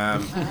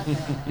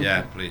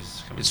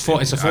 please come. It's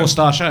a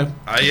 4-star show.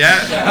 Yeah.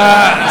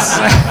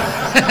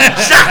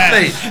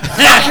 Exactly.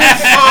 Fucking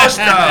 4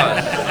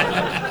 stars.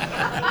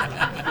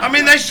 I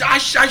mean, I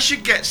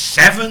should get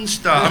 7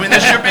 stars. I mean,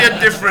 there should be a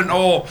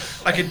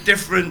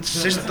different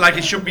system. Like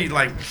it should be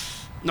like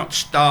not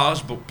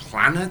stars but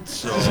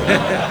planets. Or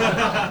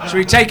So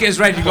we take it as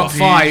read. You've got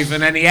 5,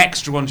 and any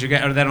extra ones you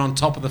get are then on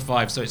top of the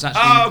 5. So it's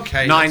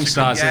actually 9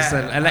 stars.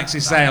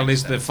 Alexis Sale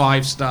is the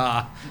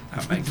 5-star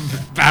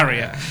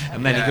barrier,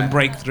 and then he can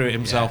break through it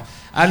himself.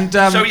 Yeah. And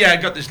I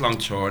got this long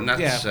tour, and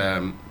that's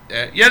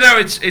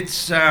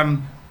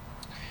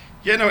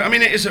I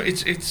mean, it is.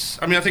 It's.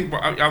 I mean, I think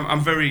I'm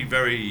very,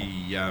 very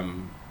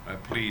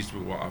pleased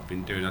with what I've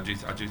been doing. I do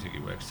think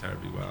it works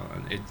terribly well,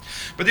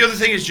 But the other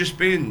thing is just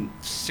being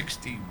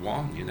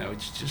 61.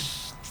 It's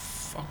just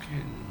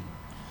fucking.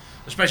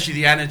 Especially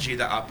the energy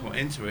that I put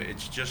into it.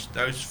 It's just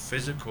those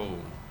physical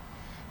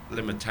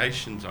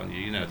limitations on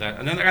you. That,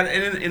 and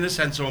then in a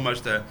sense,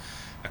 almost a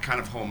kind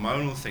of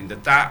hormonal thing.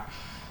 That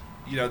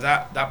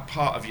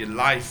part of your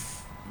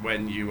life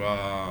when you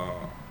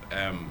are,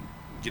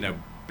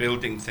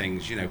 building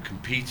things,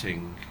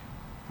 competing,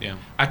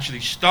 actually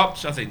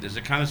stops. I think there's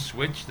a kind of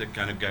switch that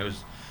kind of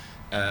goes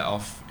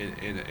off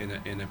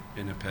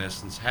in a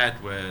person's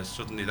head where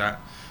suddenly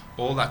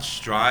all that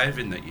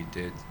striving that you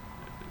did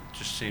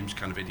just seems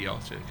kind of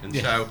idiotic, and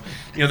so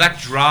that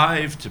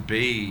drive to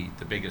be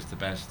the biggest, the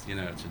best,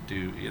 to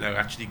do,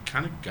 actually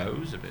kind of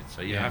goes a bit.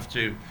 So you have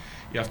to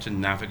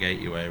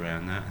navigate your way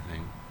around that, I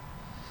think.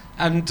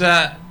 And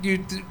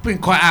you've been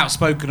quite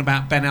outspoken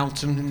about Ben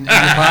Elton in the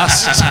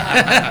past.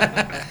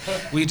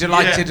 Were you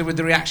delighted with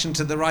the reaction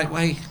to The Right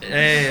Way?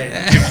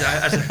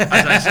 As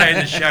I say in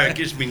the show, it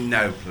gives me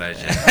no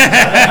pleasure.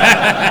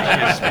 It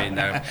gives me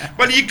no.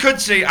 Well, you could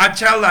see. I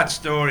tell that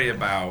story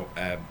about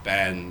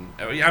Ben.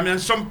 I mean,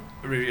 some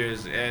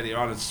reviewers earlier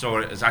on saw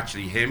it as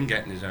actually him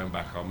getting his own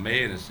back on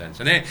me in a sense,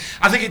 and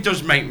I think it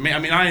does make me. I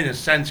mean, I in a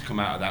sense come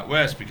out of that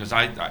worse because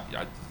I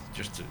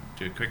just to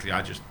do it quickly.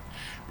 I just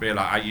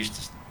realised I used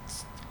to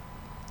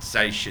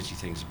say shitty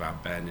things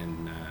about Ben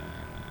in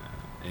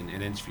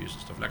interviews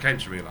and stuff. And I came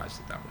to realise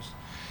that was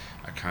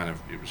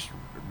it was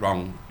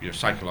wrong,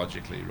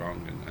 psychologically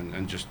wrong,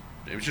 and just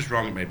it was just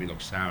wrong. It made me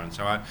look sour, and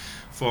so I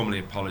formally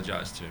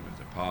apologised to him at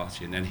the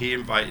party, and then he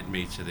invited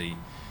me to the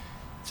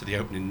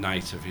opening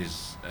night of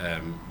his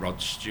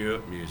Rod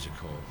Stewart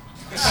musical.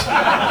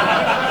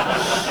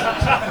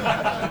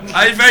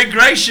 A very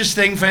gracious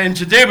thing for him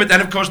to do, but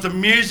then of course the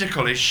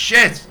musical is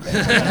shit.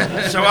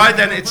 So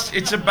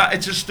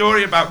it's a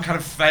story about kind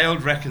of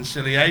failed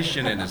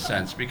reconciliation in a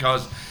sense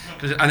because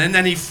and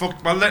then he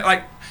fucked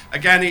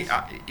again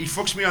he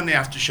fucks me on the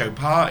after show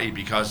party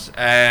because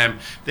the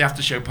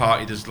after show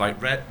party there's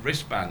like red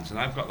wristbands and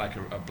I've got like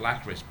a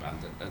black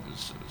wristband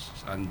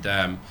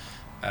and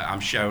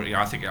I'm shown,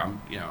 I think I'm,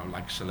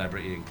 like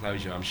celebrity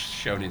enclosure. I'm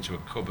shown into a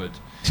cupboard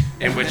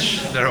in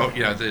which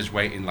there's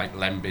waiting like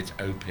Lembit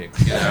Opik,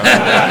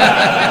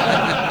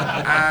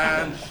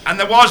 and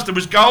there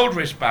was gold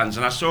wristbands,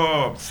 and I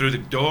saw through the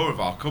door of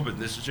our cupboard.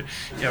 And this was,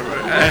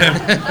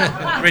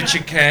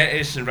 Richard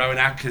Curtis and Rowan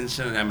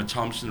Atkinson and Emma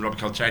Thompson and Robert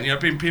Coltrane.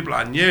 Being people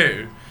I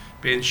knew.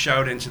 Being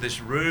shown into this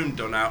room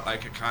done out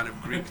like a kind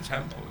of Greek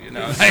temple,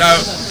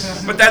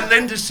 So, but then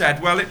Linda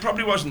said, well, it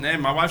probably wasn't him.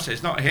 My wife said,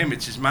 it's not him,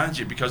 it's his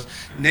manager, because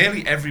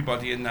nearly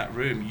everybody in that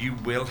room you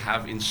will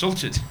have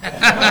insulted.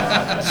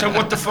 So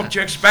what the fuck do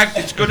you expect?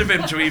 It's good of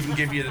him to even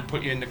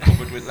put you in the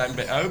cupboard with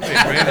Lembit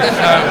Opik, really.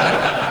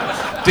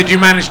 So, did you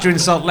manage to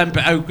insult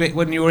Lembit Opik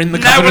when you were in the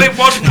cupboard? No, well, it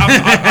wasn't.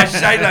 I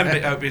say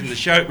Lembit Opik in the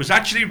show. It was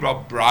actually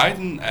Rob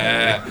Brydon.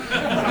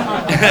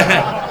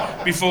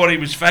 Before he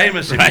was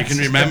famous, if you can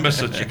remember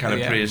such a kind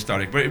of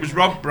prehistoric. But it was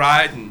Rob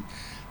Brydon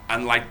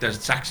and like the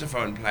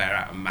saxophone player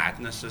out of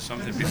Madness or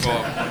something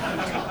before.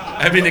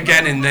 I mean,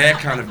 again, in their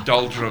kind of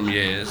doldrum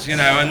years,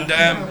 and I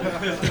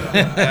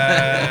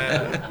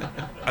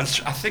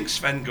think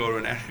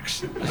Sven-Goran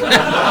Eriksson.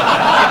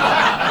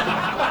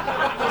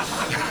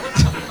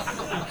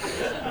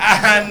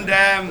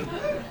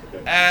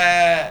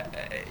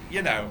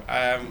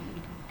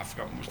 I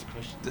forgot what was the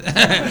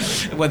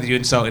question. Whether you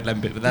insulted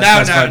Lembit, but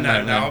that's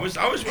no. I was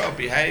well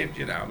behaved,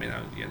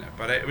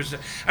 But it was.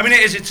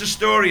 It's a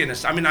story in a.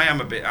 I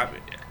am a bit.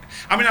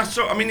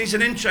 He's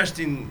an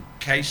interesting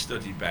case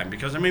study, Ben,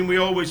 because we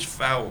always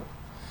felt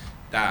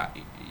that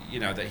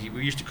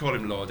we used to call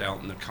him Lord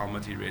Elton the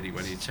comedy, really,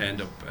 when he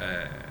turned up.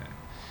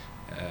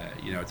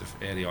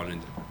 Early on in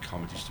the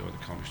comedy store, the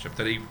comic strip,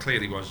 that he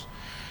clearly was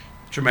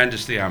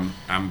tremendously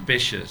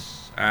ambitious.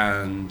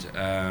 And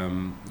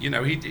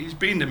he's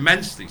been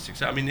immensely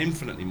successful.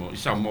 Infinitely more. He's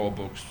sold more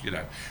books.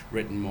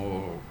 Written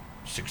more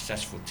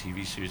successful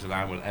TV series than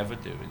I will ever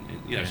do.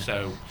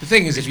 So the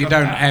thing is, if you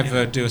don't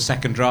ever do a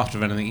second draft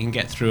of anything, you can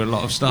get through a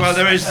lot of stuff. Well,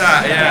 there is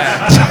that.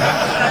 Yeah.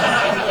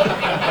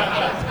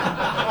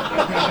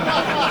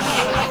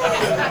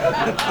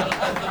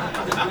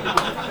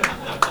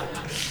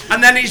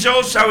 And then he's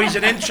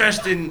an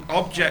interesting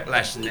object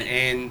lesson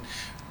in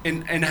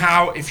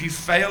how if you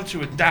fail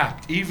to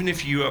adapt, even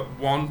if you at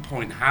one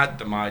point had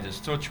the Midas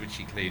touch, which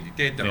he clearly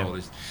did, that all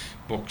his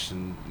books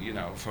and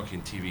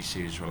fucking TV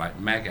series were like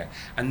mega,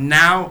 and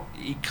now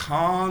he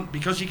can't,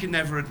 because he can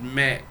never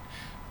admit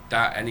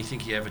that anything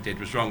he ever did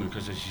was wrong,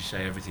 because as you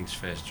say, everything's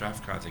first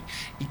draft kind of thing.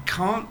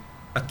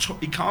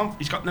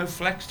 He's got no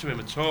flex to him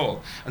at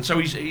all, and so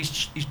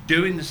he's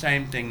doing the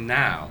same thing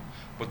now.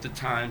 But the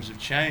times have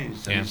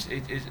changed. And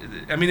it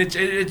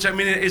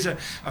is a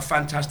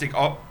fantastic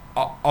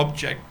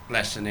object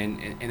lesson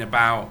in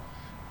about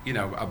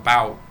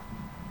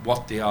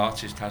what the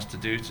artist has to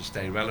do to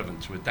stay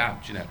relevant, to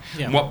adapt,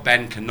 and what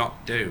Ben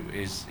cannot do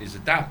is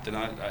adapt. And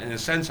in a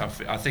sense, I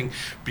think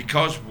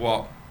because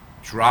what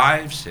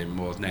drives him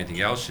more than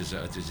anything else is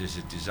a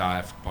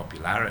desire for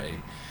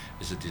popularity,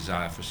 is a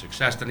desire for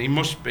success, then he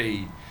must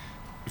be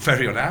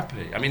very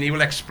unhappy. He will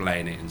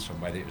explain it in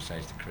some way that he will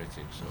say to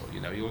critics, or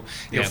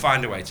he'll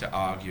find a way to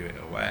argue it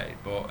away.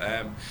 But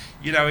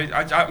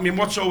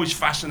what's always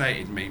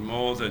fascinated me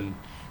more than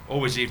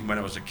always, even when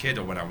I was a kid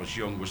or when I was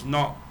young, was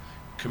not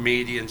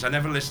comedians. I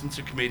never listened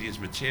to comedians'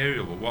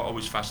 material, but what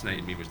always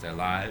fascinated me was their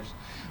lives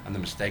and the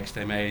mistakes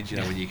they made.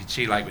 When you could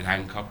see, like with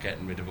Hancock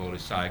getting rid of all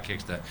his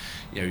sidekicks, that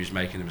he was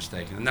making a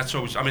mistake, and that's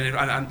always.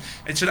 And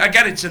it's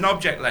an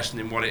object lesson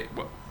in what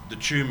the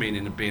true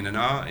meaning of being an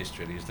artist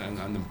really is.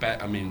 And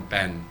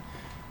Ben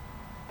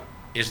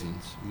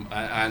isn't,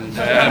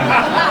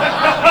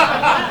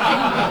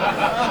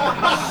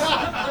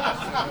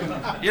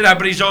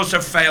 but he's also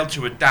failed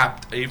to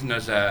adapt, even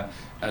as a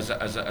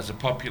as a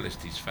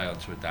populist, he's failed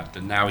to adapt,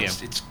 and now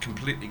it's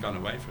completely gone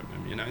away from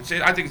him. You know,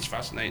 I think it's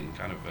fascinating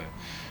kind of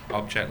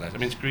object lesson. I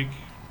mean, it's Greek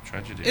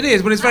tragedy. It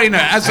is, but it's very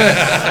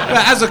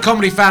as a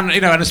comedy fan,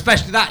 you know, and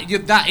especially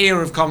that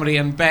era of comedy,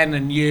 and Ben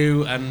and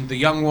you and the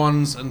young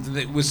ones, and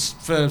it was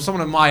for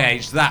someone of my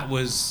age, that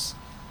was.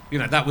 You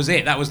know, that was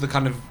it. That was the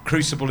kind of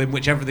crucible in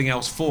which everything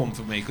else formed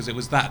for me, because it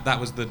was that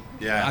was the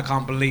I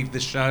can't believe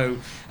this show,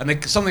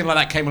 and something like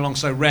that came along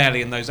so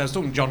rarely in those. I was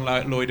talking to John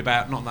Lloyd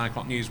about Not 9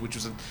 O'Clock News, which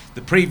was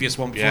the previous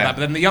one before that, but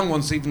then the young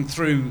ones even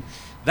threw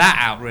that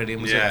out really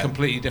and was a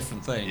completely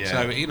different thing.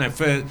 So, you know,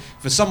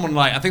 for someone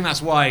like, I think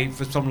that's why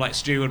for someone like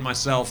Stu and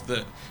myself,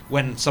 that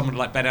when someone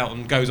like Ben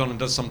Elton goes on and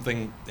does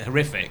something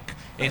horrific,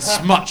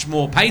 it's much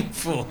more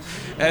painful.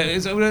 I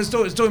was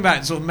talking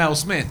about sort of Mel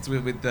Smith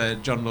with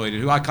John Lloyd,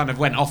 who I kind of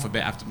went off a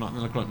bit after 9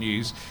 O'Clock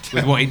News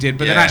with what he did,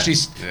 but then actually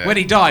when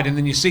he died and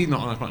then you see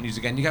 9 O'Clock News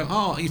again, you go,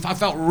 oh, I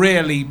felt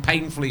really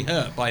painfully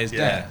hurt by his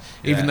death,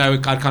 even though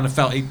I kind of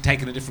felt he'd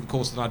taken a different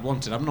course than I'd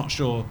wanted. I'm not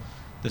sure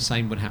the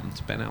same would happen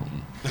to Ben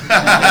Elton.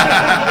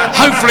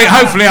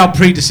 hopefully I'll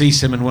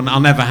predecease him and I'll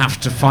never have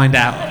to find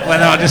out.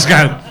 Whether I'll just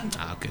go,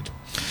 oh, good.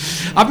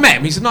 I've met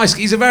him. He's a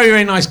very,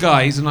 very nice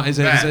guy. He's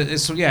a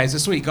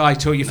sweet guy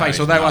to your face.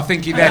 Although I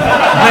think he then to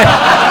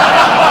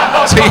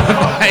your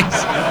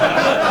face.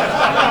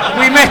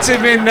 We met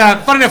him in.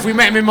 Funny enough, we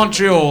met him in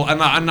Montreal,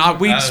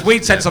 and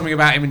we'd said something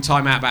about him in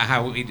Time Out about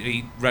how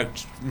he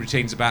wrote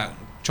routines about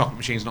chocolate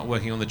machines not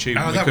working on the tube.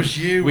 Oh, that was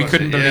you. We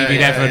couldn't believe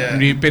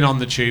he'd been on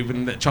the tube,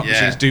 and that chocolate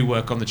machines do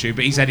work on the tube.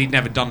 But he said he'd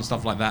never done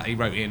stuff like that. He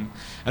wrote in,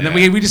 and then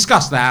we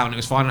discussed that, and it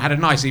was fine. I had a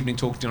nice evening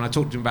talking to him. I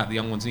talked to him about the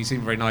young ones, and he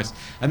seemed very nice.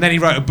 And then he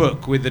wrote a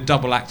book with a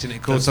double act in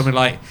it called something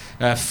like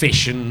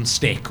Fish and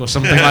Stick or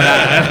something like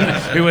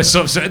that. It was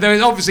sort of, there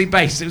was obviously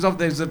based. It was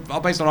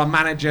based on our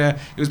manager.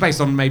 It was based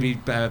on maybe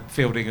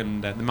Fielding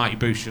and the Mighty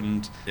Boosh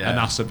and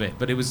us a bit.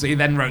 But it was. He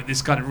then wrote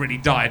this kind of really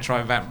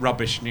diatribe about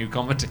rubbish new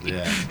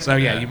comedy. So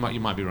you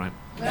might be right.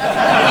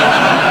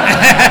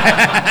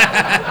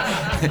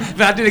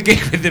 But I did a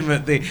gig with him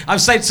I've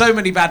said so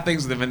many bad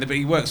things with him, but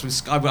he works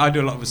with. I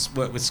do a lot of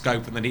work with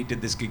Scope, and then he did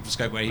this gig for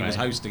Scope where he was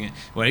hosting it,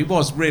 where he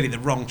was really the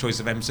wrong choice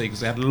of MC because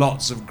they had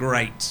lots of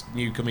great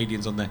new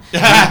comedians on there.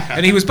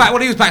 And he was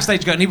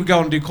backstage going, and he would go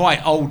and do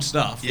quite old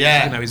stuff. You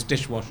know, his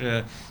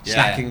dishwasher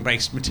stacking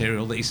based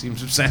material that he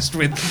seems obsessed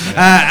with.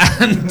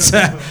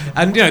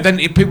 And you know, then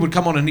people would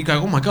come on and he'd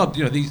go, oh my god,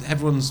 you know,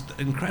 everyone's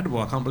incredible.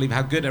 I can't believe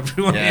how good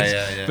everyone is.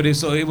 But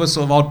it was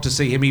sort of odd to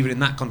see him even in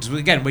that context.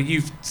 Again, where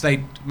you've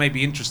stayed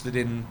maybe interested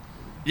in.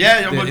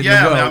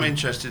 I'm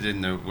interested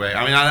in the way.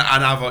 I mean,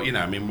 and I've, you know,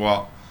 I mean,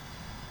 what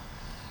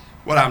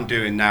I'm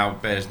doing now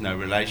bears no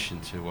relation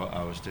to what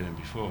I was doing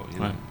before. You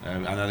know,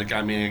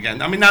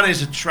 that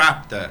is a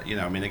trap that, you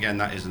know. I mean, again,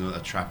 that is another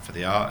trap for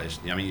the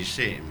artist. I mean, you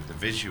see it with the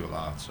visual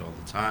arts all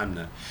the time.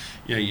 That,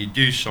 you know, you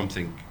do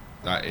something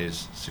that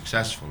is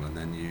successful, and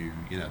then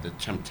you know, the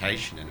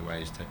temptation in a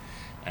way is to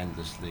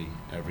endlessly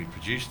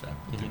reproduce that.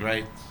 But the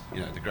great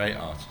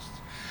artists,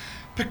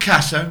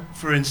 Picasso,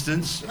 for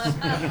instance,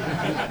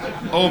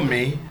 or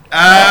me,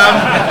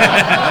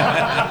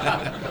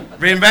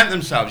 reinvent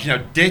themselves. You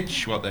know,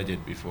 ditch what they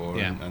did before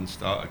and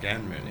start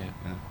again. Really.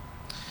 Yeah.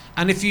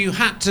 And if you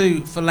had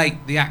to fillet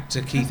the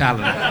actor Keith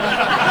Allen,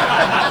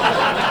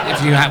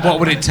 what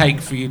would it take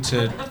for you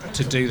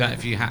to do that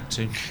if you had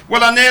to?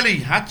 Well, I nearly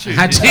had to. Is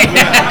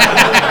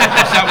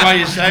that why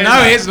you say No,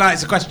 that? it is.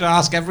 It's a question I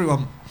ask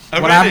everyone.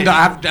 Oh, well, really?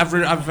 I've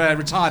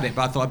retired it,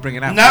 but I thought I'd bring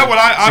it out. No, well,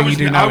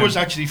 I was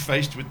actually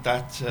faced with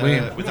that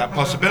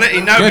possibility.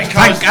 No, good,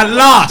 because at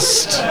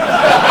last,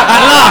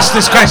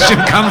 this question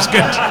comes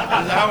good.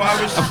 No,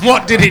 And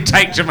what did it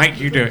take to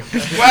make you do it?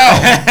 Well,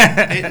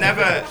 it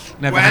never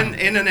when happened.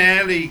 In an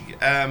early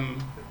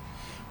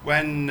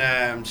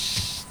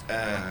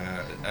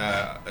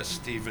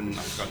Stephen,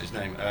 I forgot his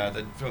name,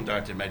 the film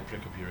director made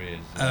Prick Up Your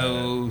Ears.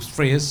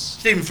 Frears.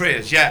 Stephen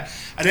Frears, yeah.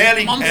 An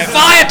early... On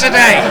fire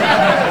today!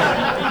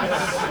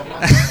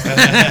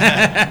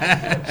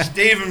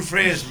 Stephen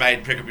Frears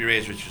made Prick Up Your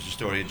Ears, which was the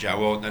story of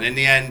Joe Orton, and in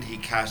the end he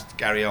cast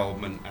Gary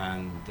Oldman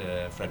and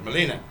Fred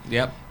Molina.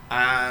 Yep.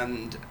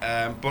 And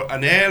but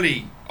an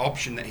early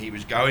option that he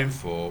was going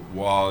for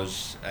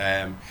was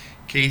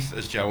Keith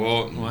as Joe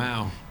Orton.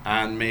 Wow.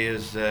 And me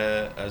as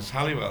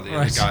Halliwell, the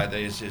other guy that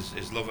is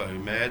his lover who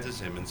murders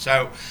him. And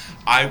so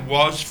I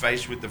was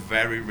faced with the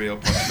very real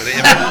possibility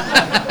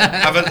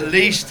of at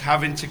least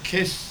having to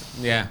kiss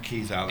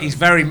Keith Allen. He's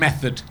very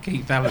method,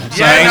 Keith Allen.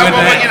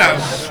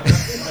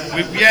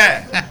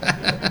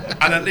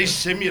 And at least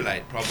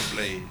simulate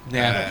probably.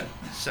 Yeah.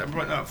 I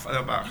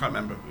can't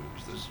remember.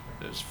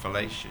 It was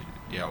fellation,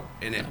 you know,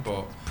 in it,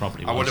 but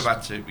probably I would have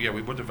had to. Yeah,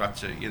 we would have had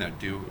to, you know,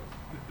 do.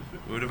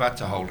 We would have had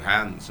to hold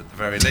hands at the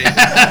very least. And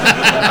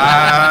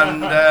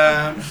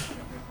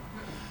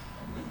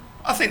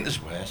I think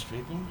there's worse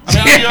people.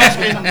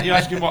 I mean, you're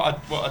asking what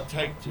I'd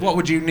take to... What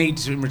would you need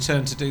to in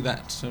return to do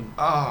that?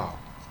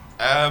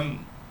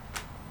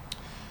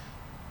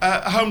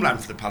 A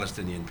homeland for the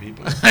Palestinian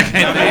people.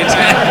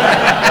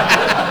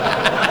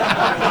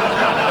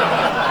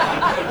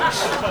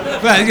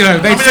 But, you know,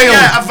 they I mean, feel...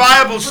 yeah, a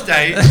viable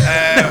state,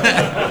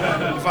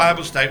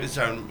 with its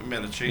own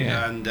military,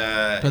 Yeah. and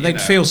But you they'd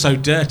know. feel so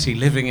dirty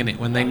living in it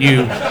when they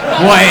knew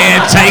what it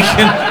had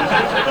taken.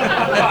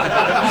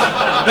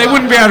 They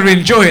wouldn't be able to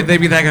enjoy it. They'd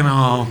be there going,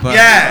 oh, but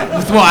Yeah.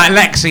 that's what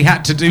Alexei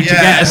had to do to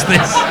Yeah. get us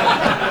this.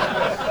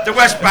 The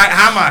West Bank,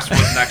 Hamas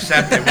wouldn't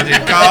accept it, would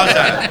it?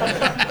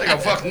 Gaza. They go,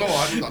 fuck no,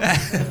 I'm not.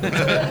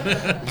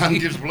 Man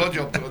gives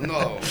blowjob to a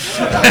no.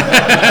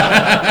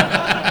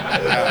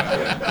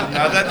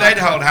 No, they'd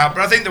hold out.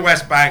 But I think the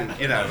West Bank,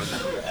 you know,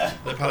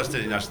 the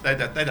Palestinians,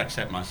 they'd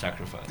accept my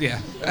sacrifice. Yeah.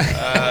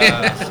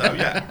 So,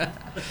 yeah.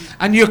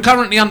 And you're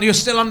currently you're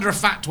still under a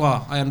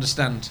fatwa, I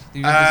understand.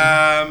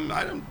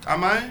 I don't,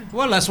 am I?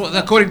 Well, that's what,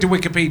 according to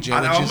Wikipedia.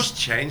 I know, which I is, must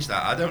change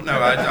that. I don't know.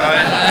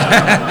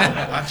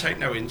 I take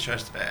no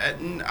interest.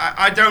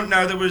 I don't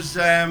know. There was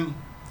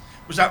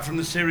that from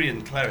the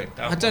Syrian cleric?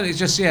 I don't. It's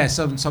just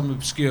some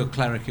obscure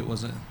cleric. It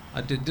wasn't.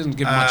 Didn't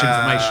give much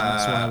information.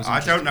 That's why I was. I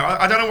don't know.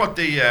 I don't know what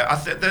the.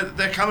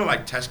 They're kind of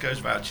like Tesco's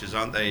vouchers,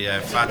 aren't they?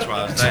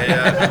 Fatwas.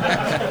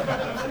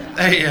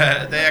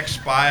 They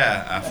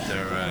expire after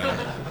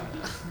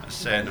a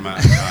certain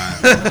amount of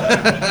time.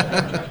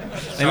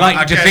 They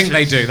like you to think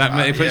they do. That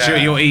puts you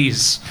at your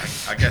ease.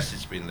 I guess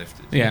it's been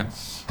lifted. Yeah.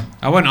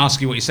 I won't ask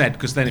you what you said,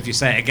 because then if you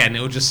say it again,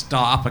 it'll just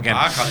start up again.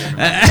 I can't even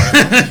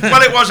remember.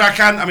 Well, it was. I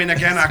can. I mean,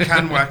 again, I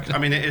can work. I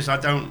mean, it is. I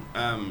don't.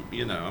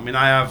 You know. I mean,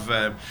 I have.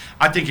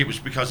 I think it was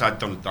because I'd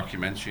done a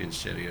documentary in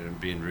Syria and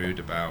being rude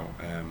about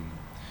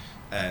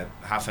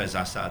Hafez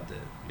Assad,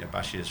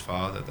 Bashir's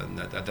father.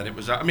 Then it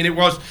was. I mean, it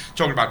was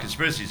talking about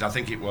conspiracies. I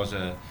think it was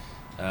a.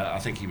 I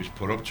think he was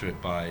put up to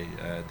it by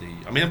the.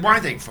 I mean, why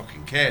they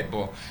fucking cared,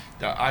 but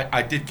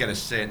I did get a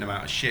certain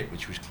amount of shit,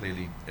 which was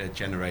clearly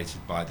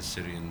generated by the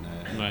Syrian,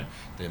 right.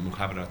 the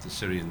Mukhabarat, the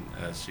Syrian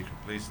secret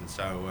police, and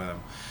so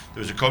there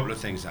was a couple of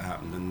things that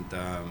happened, and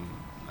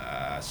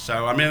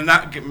so I mean,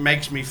 that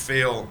makes me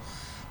feel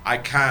I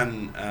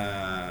can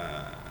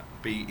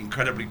be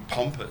incredibly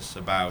pompous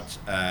about.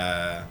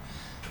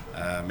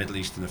 Middle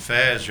Eastern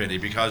affairs, really,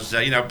 because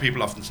you know,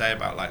 people often say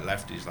about like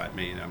lefties like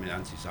me, you know, I mean,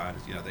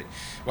 anti-Zionists, you know,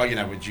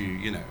 would you,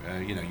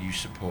 you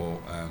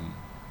support,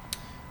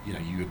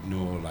 you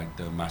ignore like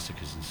the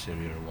massacres in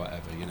Syria or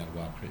whatever,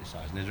 while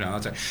criticising Israel.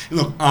 I'd say,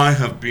 look, I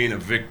have been a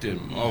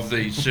victim of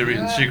the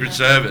Syrian Secret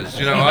Service.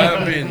 I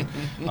have been,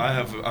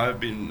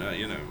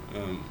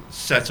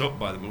 set up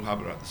by the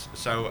Mukhabarat.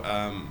 So,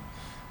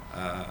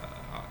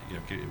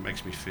 it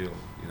makes me feel,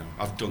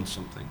 I've done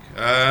something.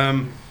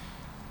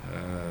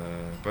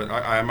 But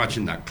I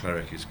imagine that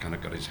cleric has kind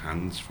of got his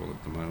hands full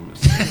at the moment.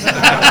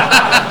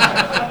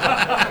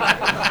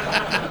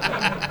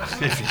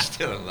 If he's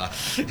still alive.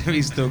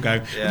 He's still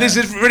going. Yeah. This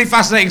is really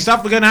fascinating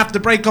stuff. We're going to have to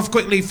break off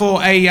quickly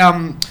for a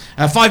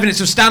 5 minutes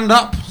of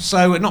stand-up.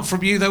 So not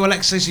from you though,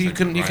 Alexei. So you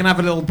can have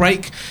a little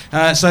break.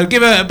 So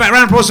give a round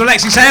of applause to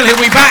Alexei Sayle. He'll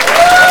be back.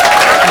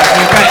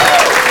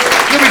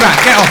 He'll be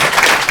back. Get off.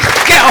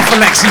 Get off,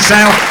 Alexei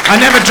Sayle. I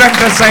never dreamt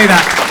I'd say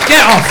that.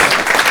 Get off.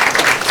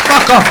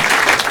 Fuck off.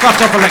 Fuck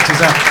off, Alexei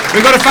Sayle.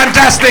 We've got a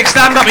fantastic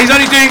stand-up. He's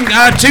only doing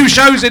 2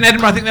 shows in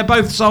Edinburgh. I think they're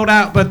both sold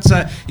out, but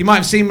you might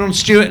have seen him on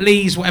Stuart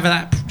Lee's, whatever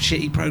that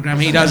shitty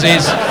programme he does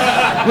is.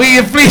 Will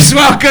you please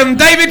welcome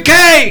David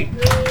Kay?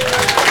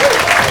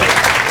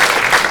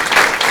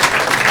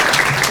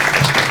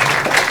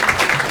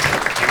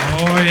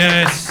 Oh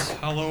yes,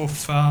 hello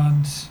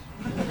fans.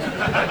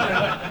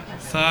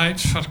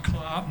 Thanks for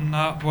clapping,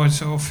 that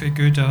was awfully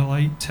good, I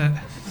liked it.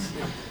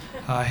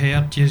 I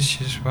heard you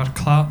were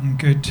clapping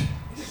good.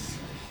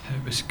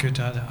 It was good,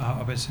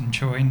 I was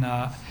enjoying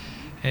that.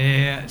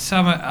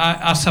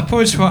 I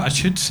suppose what I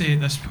should say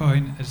at this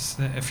point is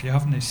that if you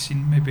haven't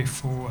seen me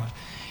before,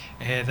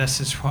 this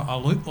is what I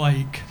look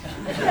like.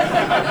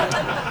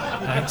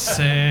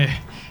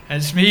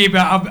 It's me,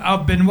 but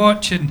I've been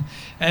watching.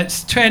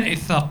 It's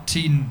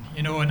 2013,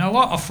 and a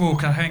lot of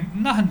folk I think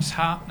nothing's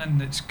happening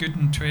that's good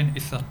in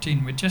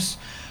 2013. We just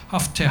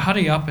have to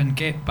hurry up and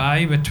get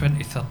by with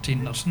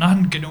 2013. There's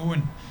nothing going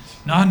on.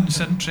 Nothing's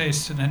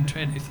interesting in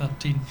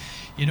 2013,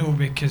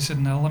 because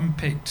in the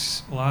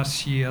Olympics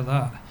last year,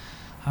 that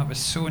was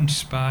so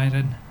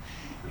inspiring,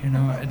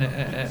 and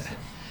it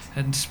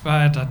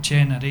inspired a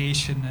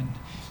generation, and,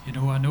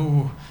 I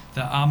know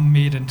that I'm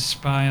more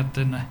inspired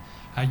than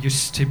I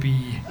used to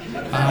be.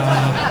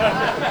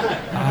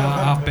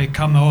 I've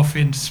become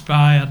awfully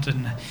inspired,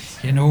 and,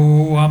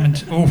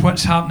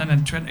 what's happening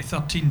in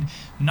 2013?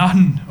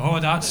 None. Oh,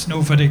 that's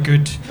no very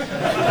good.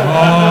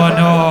 Oh,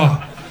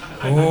 no.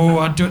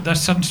 Oh,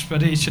 this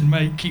inspiration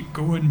might keep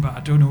going, but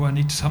I don't know, I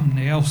need something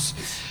else.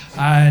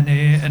 And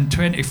in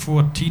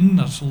 2014,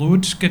 there's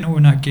loads going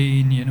on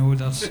again,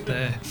 there's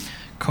the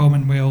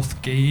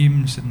Commonwealth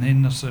Games, and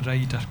then there's the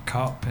Ryder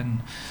Cup,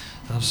 and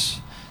there's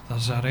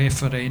a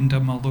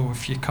referendum, although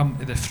if you come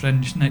to the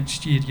Fringe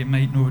next year, you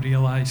might not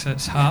realise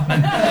it's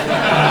happening.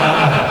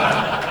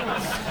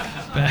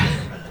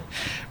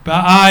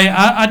 But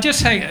I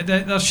just think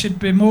that there should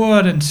be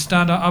more in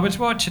stand-up. I was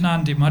watching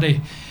Andy Murray,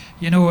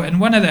 and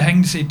one of the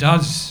things he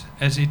does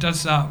is he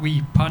does that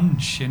wee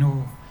punch,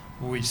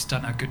 oh, he's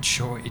done a good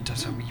shot, he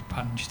does a wee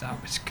punch,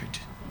 that was good.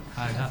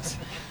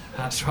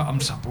 That's what I'm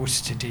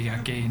supposed to do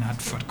again.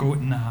 I'd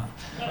forgotten that.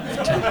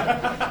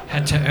 To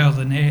hit it over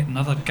the net, and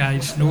other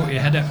guys know to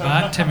hit it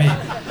back to me.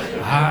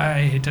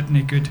 Aye, he did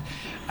me good.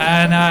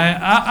 And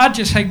I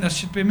just think there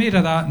should be more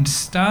of that in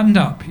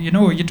stand-up. You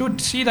know, you don't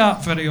see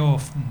that very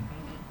often.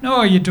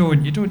 No, you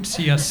don't. You don't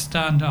see a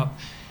stand-up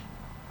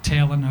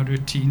telling a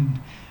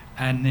routine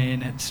and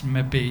then it's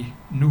maybe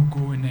no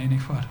going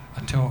anywhere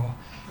at all.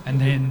 And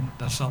then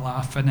there's a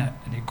laugh in it,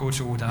 and he goes,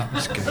 "Oh, that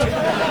was good."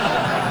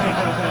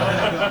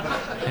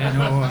 You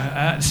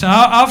know, so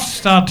I've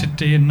started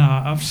doing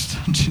that. I've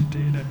started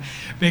doing it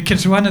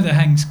because one of the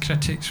things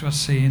critics were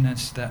saying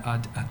is that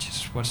I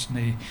just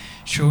wasn't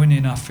showing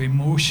enough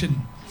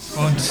emotion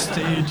on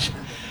stage,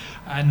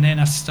 and then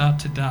I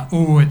started that.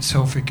 Oh, it's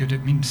awfully good.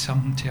 It means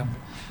something to him.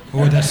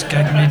 Oh, this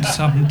gig means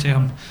something to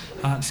him.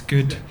 That's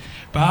good.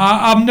 But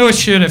I'm not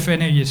sure if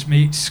any of you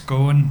make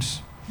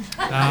scones.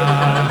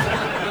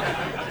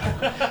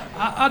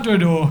 I don't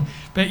know,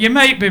 but you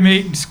might be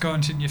making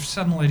scones and you've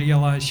suddenly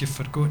realised you've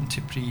forgotten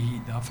to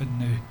preheat the oven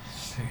now.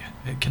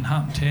 It can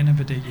happen to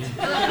anybody.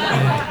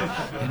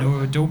 You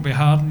know, don't be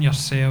hard on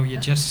yourself. You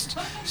just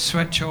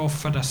switch off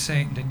for a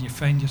second and you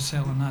find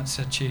yourself in that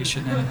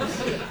situation. And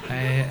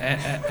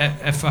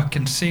if I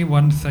can say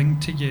one thing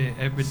to you,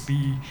 it would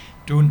be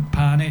don't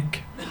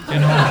panic. You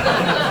know,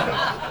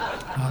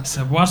 that's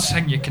the worst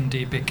thing you can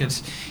do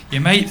because you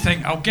might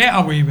think, I'll get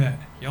away with it.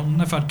 You'll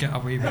never get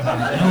away with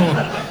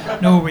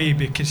that. No way,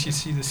 because you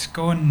see the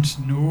scones,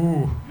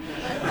 no.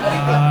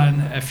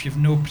 And if you've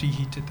no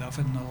preheated the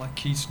oven, like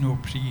he's no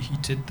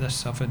preheated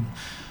this oven,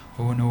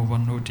 oh no, we're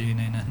not doing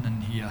anything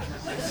in here.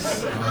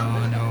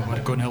 Oh no,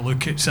 we're going to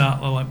look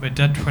exactly like we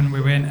did when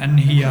we went in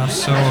here.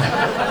 So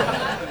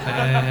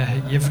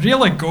you've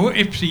really got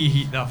to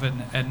preheat the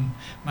oven. And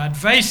my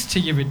advice to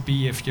you would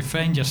be, if you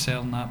find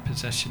yourself in that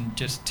position,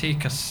 just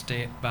take a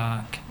step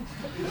back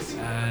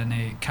and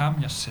calm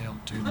yourself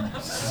down.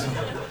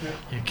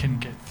 You can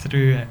get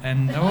through it.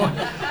 And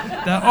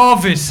the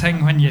obvious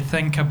thing when you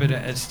think about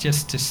it is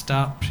just to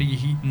start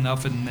preheating the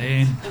oven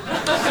then.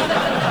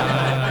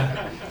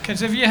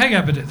 Because if you think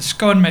about it, the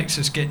scone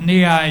mixers get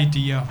no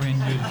idea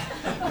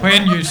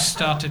when you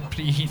started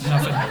preheating the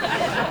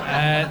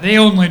oven. They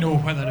only know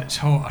whether it's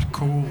hot or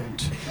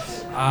cold.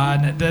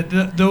 And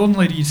the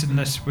only reason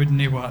this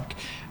wouldn't work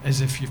is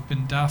if you've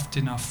been daft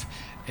enough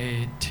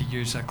to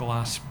use a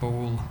glass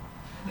bowl.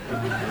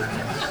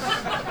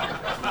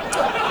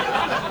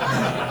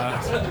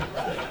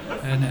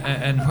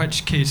 In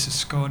which case the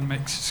scone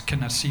mix has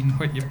kind of seen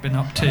what you've been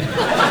up to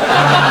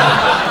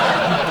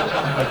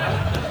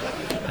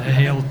the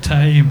whole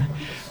time.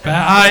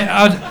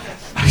 But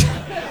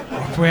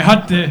we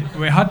had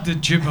the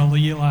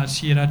Jubilee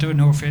last year. I don't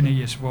know if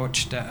any of you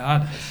watched it.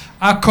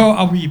 I caught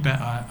a wee bit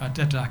of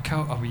it. I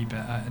caught a wee bit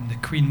of it, and the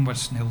Queen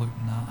wasn't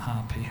looking that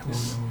happy. Oh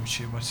no,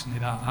 she wasn't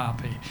that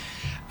happy.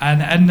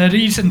 And the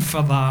reason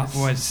for that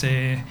was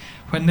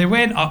when they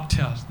went up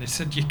to her, they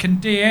said, "You can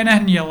do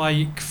anything you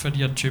like for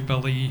your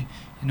Jubilee.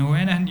 You know,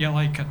 anything you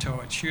like at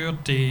all. It's your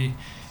day.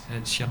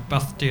 It's your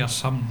birthday or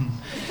something.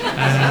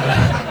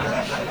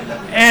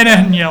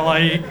 Anything you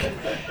like."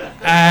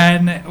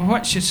 And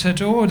what she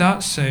said, "Oh,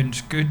 that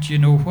sounds good. You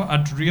know, what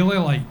I'd really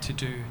like to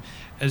do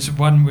is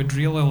one would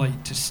really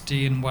like to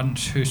stay in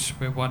one's house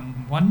with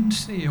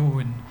one's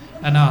own."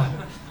 And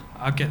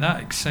I get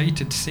that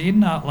excited saying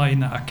that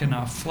line that I kind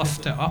of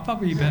fluffed it up a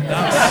wee bit.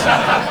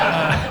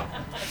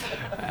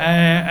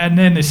 And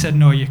then they said,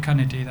 "No, you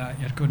can't do that.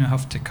 You're going to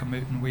have to come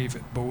out and wave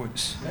at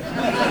boats."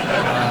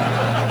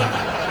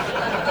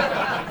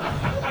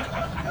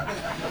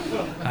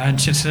 And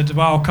she said,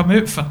 "Well, I'll come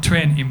out for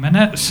 20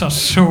 minutes or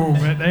so,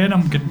 but then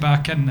I'm getting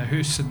back in the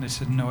house." And they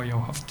said, "No,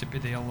 you'll have to be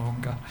there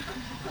longer."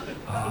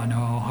 "Oh no,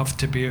 I'll have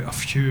to be out a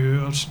few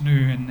hours now."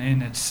 And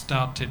then it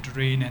started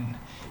raining.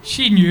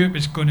 She knew it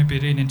was going to be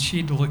raining.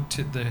 She'd looked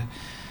at the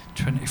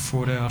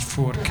 24-hour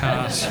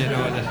forecast, you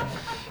know.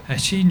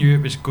 She knew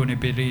it was going to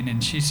be raining.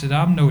 She said,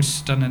 "I'm no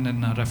standing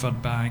in the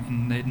riverbank."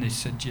 And then they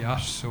said, "You are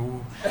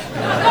so."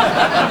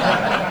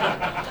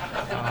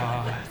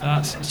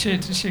 She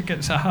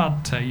gets a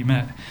hard time.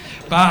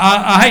 But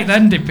I think the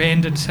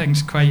independent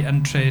thing's quite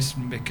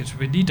interesting because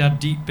we need a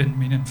deep and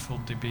meaningful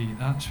debate.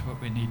 That's what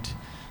we need.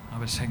 I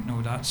was thinking,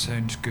 "No, that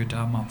sounds good.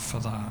 I'm up for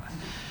that."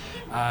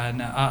 And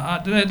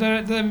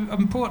the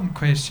important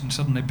questions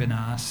suddenly been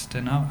asked,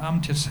 and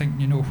I'm just thinking,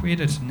 you know, where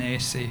is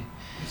Nessie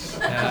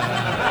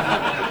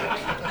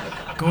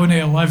going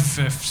to live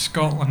if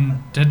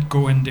Scotland did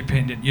go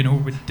independent? You know,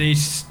 would they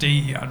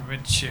stay or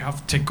would she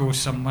have to go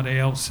somewhere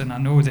else? And I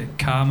know that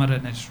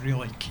Cameron is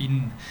really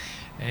keen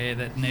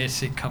that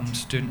Nessie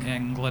comes down to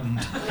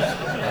England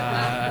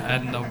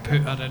and they'll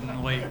put her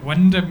in like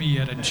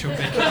Windermere and she'll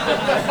be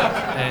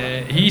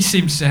he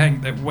seems to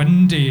think that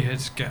Windy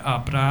has got a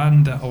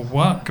brand that'll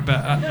work,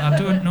 but I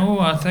don't know.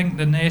 I think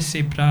the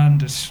Nessie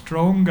brand is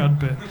stronger,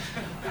 but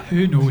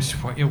who knows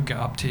what he'll get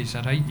up to. He's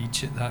a right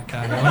each at that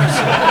guy,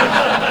 honestly.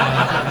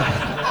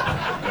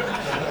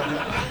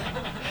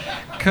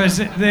 Because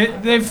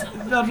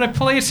they're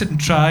replacing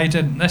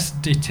Trident, this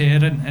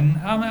deterrent, and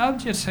I'm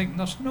just thinking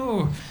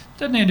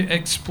didn't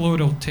explore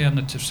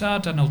alternatives.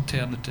 Add an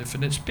alternative,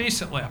 and it's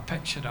basically a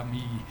picture of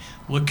me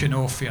looking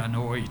awfully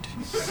annoyed.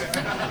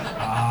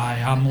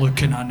 Aye, I'm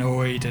looking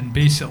annoyed, and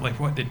basically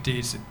what they'd do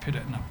is they'd put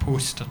it in a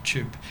poster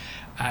tube,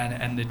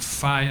 and they'd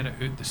fire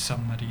it out the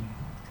submarine,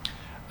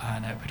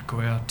 and it would go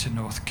out to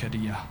North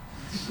Korea,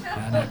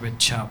 and it would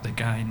chap the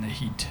guy in the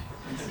heat,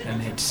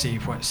 and they'd say,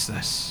 "What's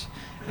this?"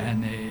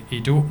 And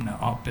he'd open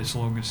it up as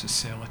long as the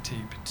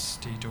sellotape had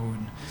stayed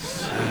on,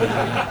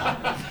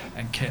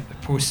 and kept the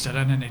poster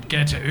in, and he'd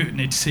get it out and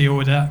he'd say,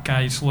 "Oh, that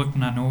guy's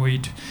looking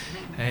annoyed.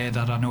 They're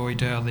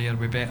annoyed earlier,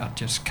 we better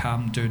just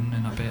calm down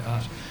and I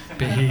better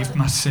behave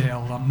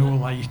myself, I'm no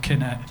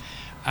liking it."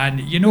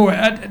 And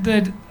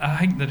I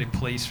think the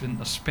replacement,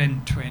 they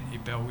spend 20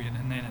 billion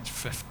and then it's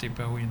 50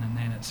 billion and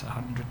then it's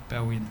 100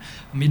 billion.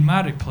 I mean,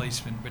 my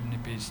replacement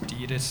wouldn't be as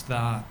dear as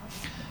that.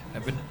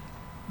 It would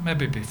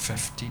maybe be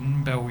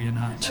 15 billion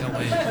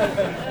actually.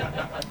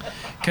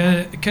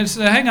 Because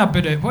the thing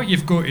about it, what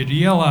you've got to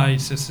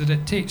realise is that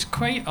it takes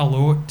quite a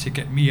lot to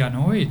get me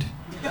annoyed.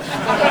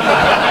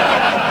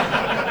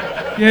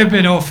 You've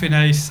been awfully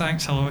nice,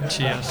 thanks a lot,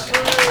 cheers.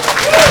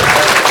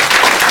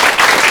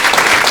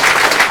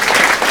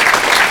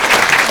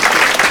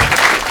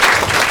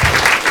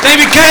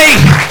 David Kay,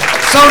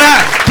 sold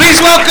out. Please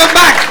welcome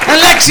back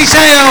Alexei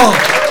Sayle.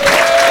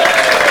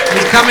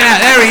 He's coming out,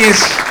 there he is.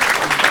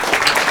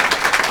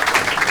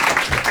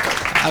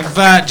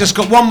 I've just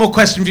got one more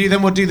question for you,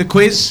 then we'll do the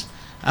quiz.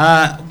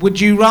 Would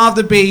you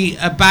rather be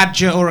a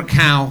badger or a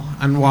cow,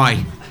 and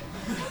why?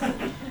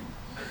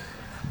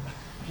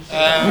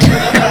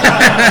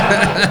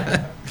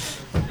 I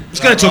was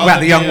going to talk about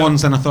the young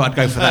ones, and I thought I'd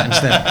go for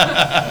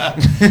that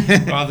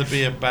instead. Rather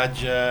be a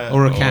badger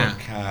or a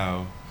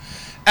cow.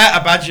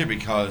 A badger,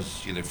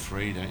 because you live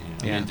free, don't you?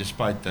 Yeah. I mean,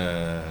 despite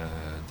the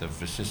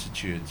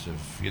vicissitudes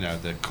of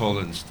the cull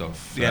and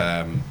stuff,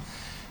 yeah.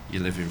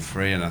 You're living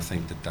free, and I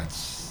think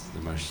that's the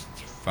most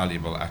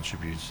valuable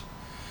attribute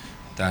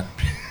that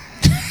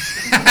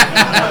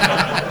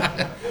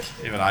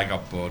even I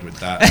got bored with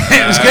that.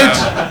 It was good.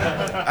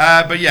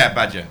 But yeah,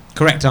 badger.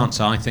 Correct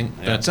answer, I think.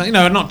 Yeah. But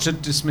not to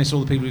dismiss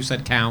all the people who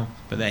said cow,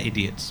 but they're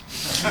idiots.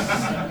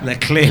 They're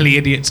clearly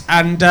idiots.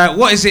 And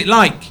what is it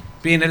like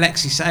being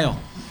Alexei Sayle?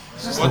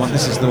 This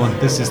is the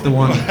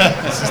one.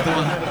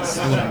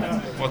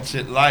 What's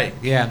it like?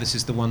 Yeah, this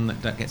is the one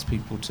that gets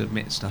people to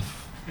admit stuff.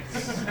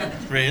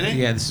 Really?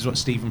 Yeah, this is what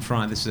Stephen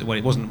Fry.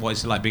 It wasn't what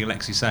is it like being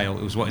Alexei Sayle.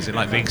 It was what is it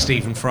like being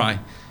Stephen Fry.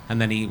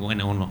 And then he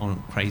went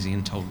on crazy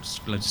and told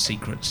loads of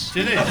secrets.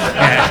 Did he?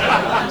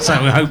 Yeah.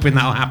 So we're hoping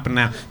that'll happen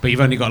now. But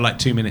you've only got like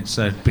 2 minutes,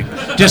 so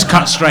just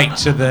cut straight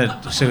to the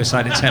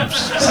suicide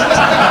attempts.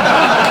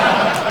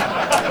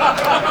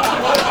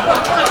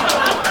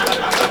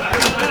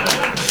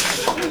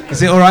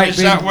 Is it all right? Is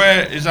that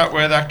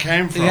where that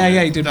came from?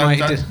 Yeah, he did.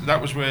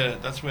 That's where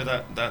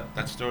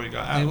that story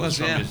got out. It was,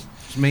 yeah. It was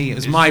me. It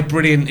was my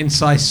brilliant,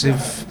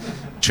 incisive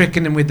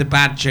tricking him with the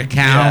badger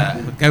cow.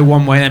 Yeah. Go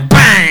one way, then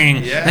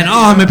bang. Yeah. Then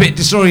I'm a bit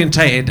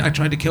disorientated. I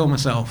tried to kill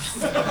myself.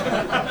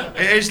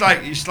 It's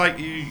like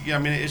you. Yeah, I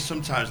mean, it is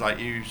sometimes like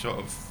you sort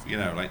of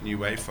like new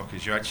wave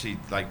fuckers. You're actually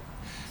like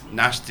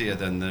nastier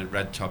than the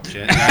red top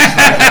gin.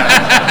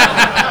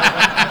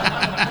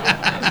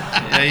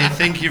 Yeah, you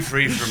think you're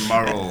free from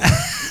moral.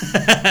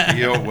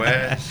 You're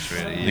worse,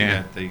 really.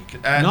 Yeah.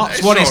 Not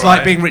what it's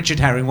like being Richard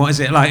Herring. What is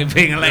it like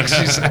being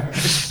Alexis?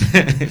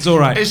 It's all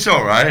right. It's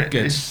all right.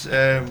 Good. It's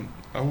so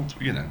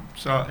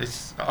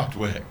it's hard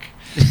work.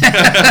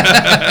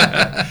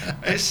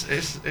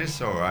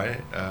 It's all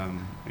right.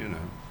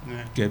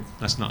 Yeah. Good.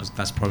 That's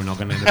probably not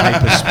going to in the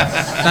papers.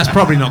 That's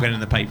probably not going in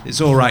the paper.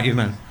 It's all right,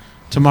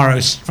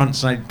 Tomorrow's front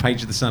side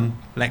page of the Sun.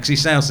 Alexei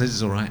Sayle says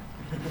it's all right.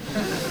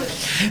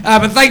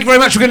 But thank you very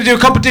much. We're going to do a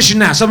competition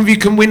now. Someone is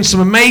going to win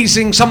some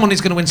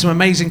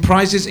amazing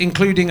prizes,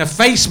 including a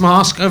face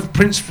mask of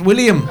Prince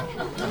William.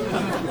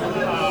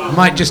 I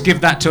might just give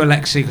that to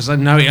Alexei because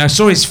I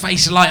saw his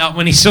face light up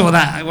when he saw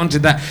that. I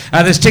wanted that.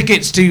 There's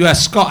tickets to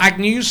Scott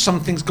Agnew's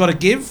Something's Gotta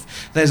Give.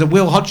 There's a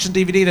Will Hodgson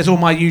DVD. There's all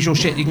my usual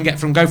shit you can get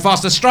from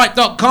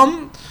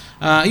GoFasterStripe.com.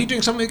 Are you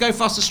doing something with Go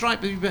Faster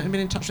Stripe? Have you been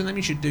in touch with them?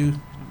 You should do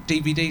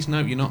DVDs. No,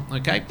 you're not.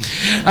 Okay.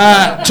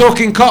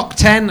 Talking Cock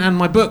 10 and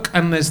my book,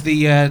 and there's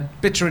the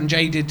Bitter and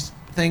Jaded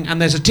thing,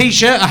 and there's a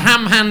T-shirt, a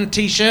Ham Hand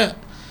T-shirt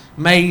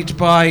made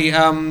by.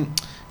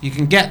 You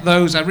can get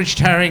those at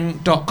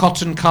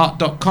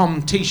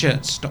richardherring.cottoncart.com,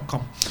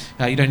 t-shirts.com.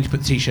 You don't need to put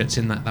the T-shirts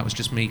in that. That was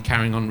just me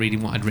carrying on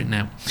reading what I'd written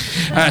out.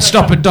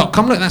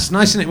 Stopper.com. Look, that's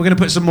nice, isn't it? We're going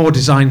to put some more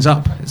designs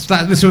up.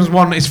 This one's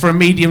one. It's for a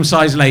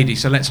medium-sized lady,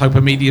 so let's hope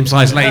a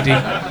medium-sized lady.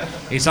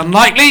 It's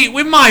unlikely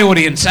with my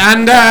audience,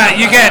 and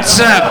you get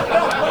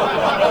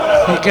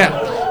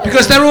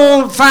because they're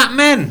all fat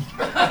men.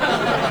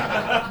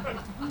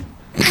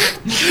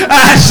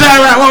 So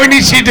what we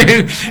need you to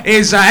do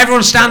is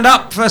everyone stand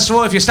up. First of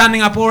all, if you're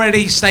standing up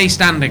already, stay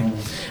standing.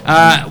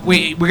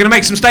 We're going to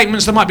make some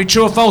statements that might be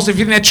true or false. If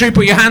you think they're true,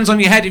 put your hands on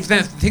your head. If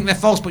you think they're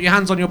false, put your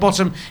hands on your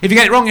bottom. If you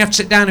get it wrong, you have to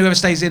sit down. Whoever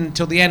stays in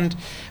till the end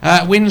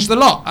wins the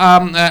lot.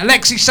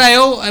 Lexi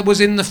Sale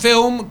was in the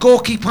film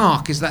Gorky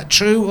Park. Is that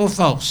true or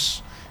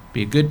false?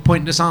 Be a good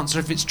pointless answer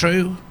if it's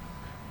true.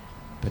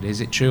 But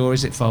is it true or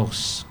is it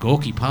false?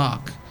 Gorky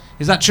Park.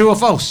 Is that true or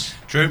false?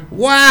 True.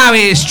 Wow, it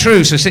is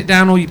true. So sit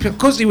down, all you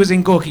because he was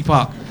in Gorky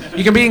Park.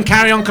 You can be in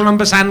Carry On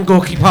Columbus and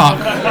Gorky Park.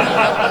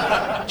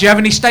 Do you have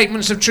any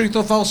statements of truth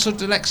or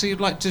falsehood, Alexa, you'd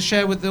like to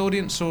share with the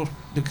audience, or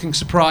looking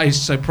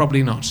surprised? So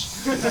probably not.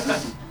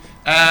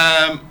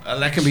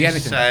 Alexi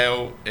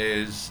Sale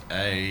is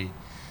a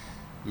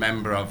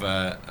member of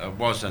a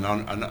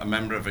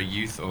member of a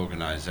youth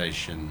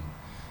organisation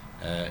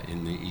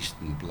in the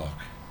Eastern Bloc.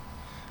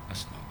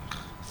 That's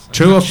not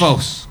true or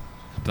false?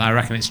 I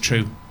reckon it's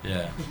true.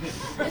 Yeah.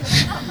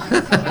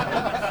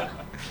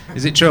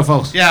 Is it true or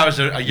false? Yeah, I was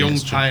a young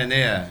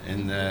pioneer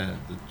in the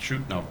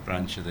Trutnov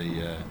branch of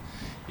the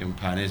Young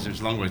Pioneers. There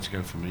was a long way to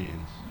go for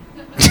meetings.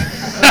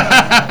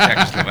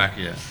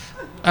 Czechoslovakia.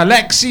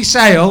 Alexi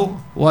Sale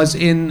was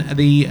in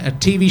the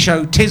TV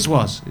show Tiz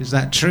Was. Is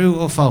that true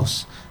or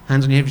false?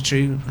 Hands on your head if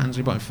true, hands on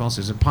your bottom if false.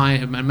 It's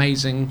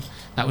amazing.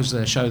 That was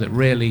the show that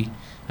really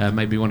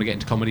made me want to get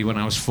into comedy when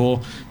I was 4.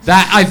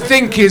 That, I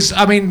think, is...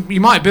 I mean, you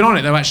might have been on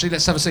it, though, actually.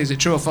 Let's have a see. Is it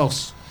true or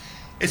false?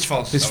 It's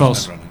false. It's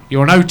false.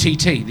 You're on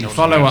OTT, the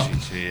follow-up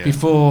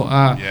before...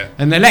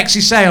 And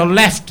Alexi Sale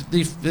left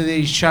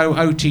the show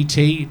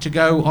OTT to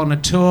go on a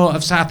tour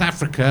of South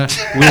Africa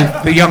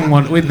with the young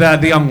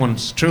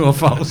ones. True or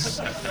false?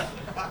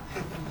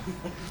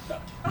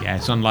 Yeah,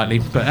 it's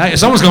unlikely, but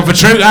someone's gone for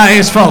true.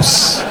 It's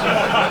false.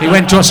 He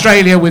went to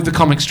Australia with the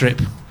comic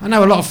strip. I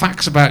know a lot of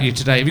facts about you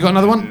today. Have you got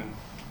another one?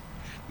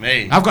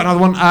 Me? I've got another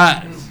one.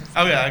 I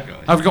got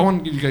it. I've got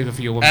one. You go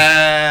for your one.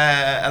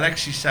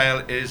 Alexi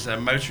Sale is a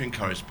motoring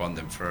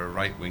correspondent for a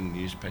right-wing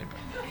newspaper.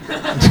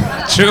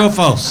 True or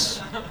false?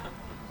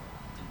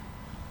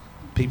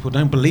 People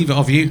don't believe it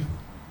of you.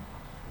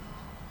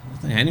 I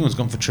don't think anyone's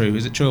gone for true.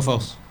 Is it true or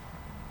false?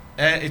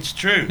 It's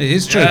true. It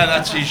is true.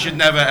 Yeah, you should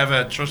never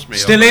ever trust me.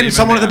 Still in?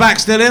 Someone at the back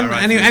still in?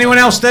 Anyone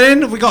else still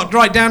in? Have we got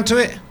right down to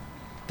it?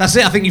 That's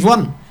it. I think you've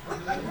won.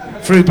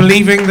 Through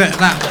believing that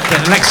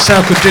Alexi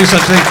Sale could do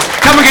such a thing.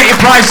 Come and get your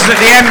prizes at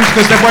the end,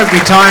 because there won't be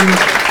time.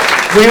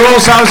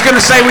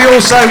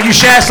 You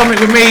share something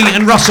with me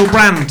and Russell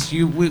Brand.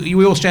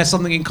 We all share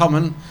something in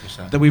common.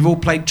 That we've all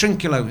played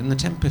Trinculo in The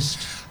Tempest.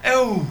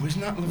 Oh,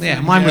 isn't that lovely?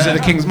 Yeah, mine was at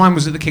the King's. Mine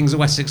was at the King's of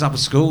Wessex Upper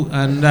School,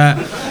 and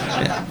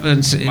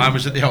mine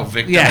was at the Old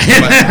Vic. Yeah,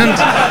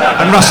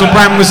 and Russell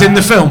Brand was in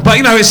the film. But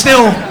you know, it's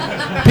still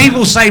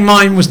people say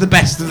mine was the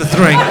best of the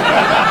 3.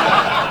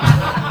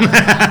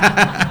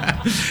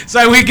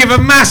 So we give a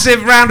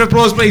massive round of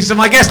applause, please, to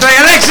my guest today,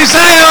 Alexi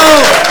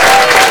Sale.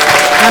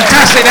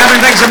 Fantastic,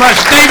 Davin. Thanks so much.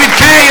 David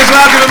Kay as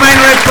well. Give a main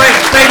round, please.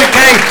 David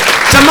Kay.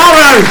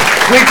 Tomorrow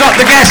we've got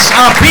the guests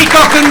are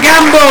Peacock and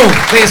Gamble.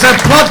 It's a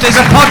pod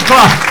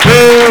club.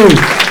 Boo.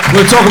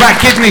 We'll talk about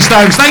kidney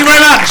stones. Thank you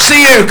very much.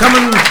 See you. Come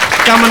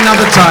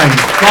another time.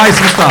 Buy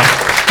some stuff.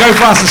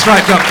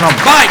 GoFastandStripe.com.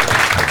 Bye.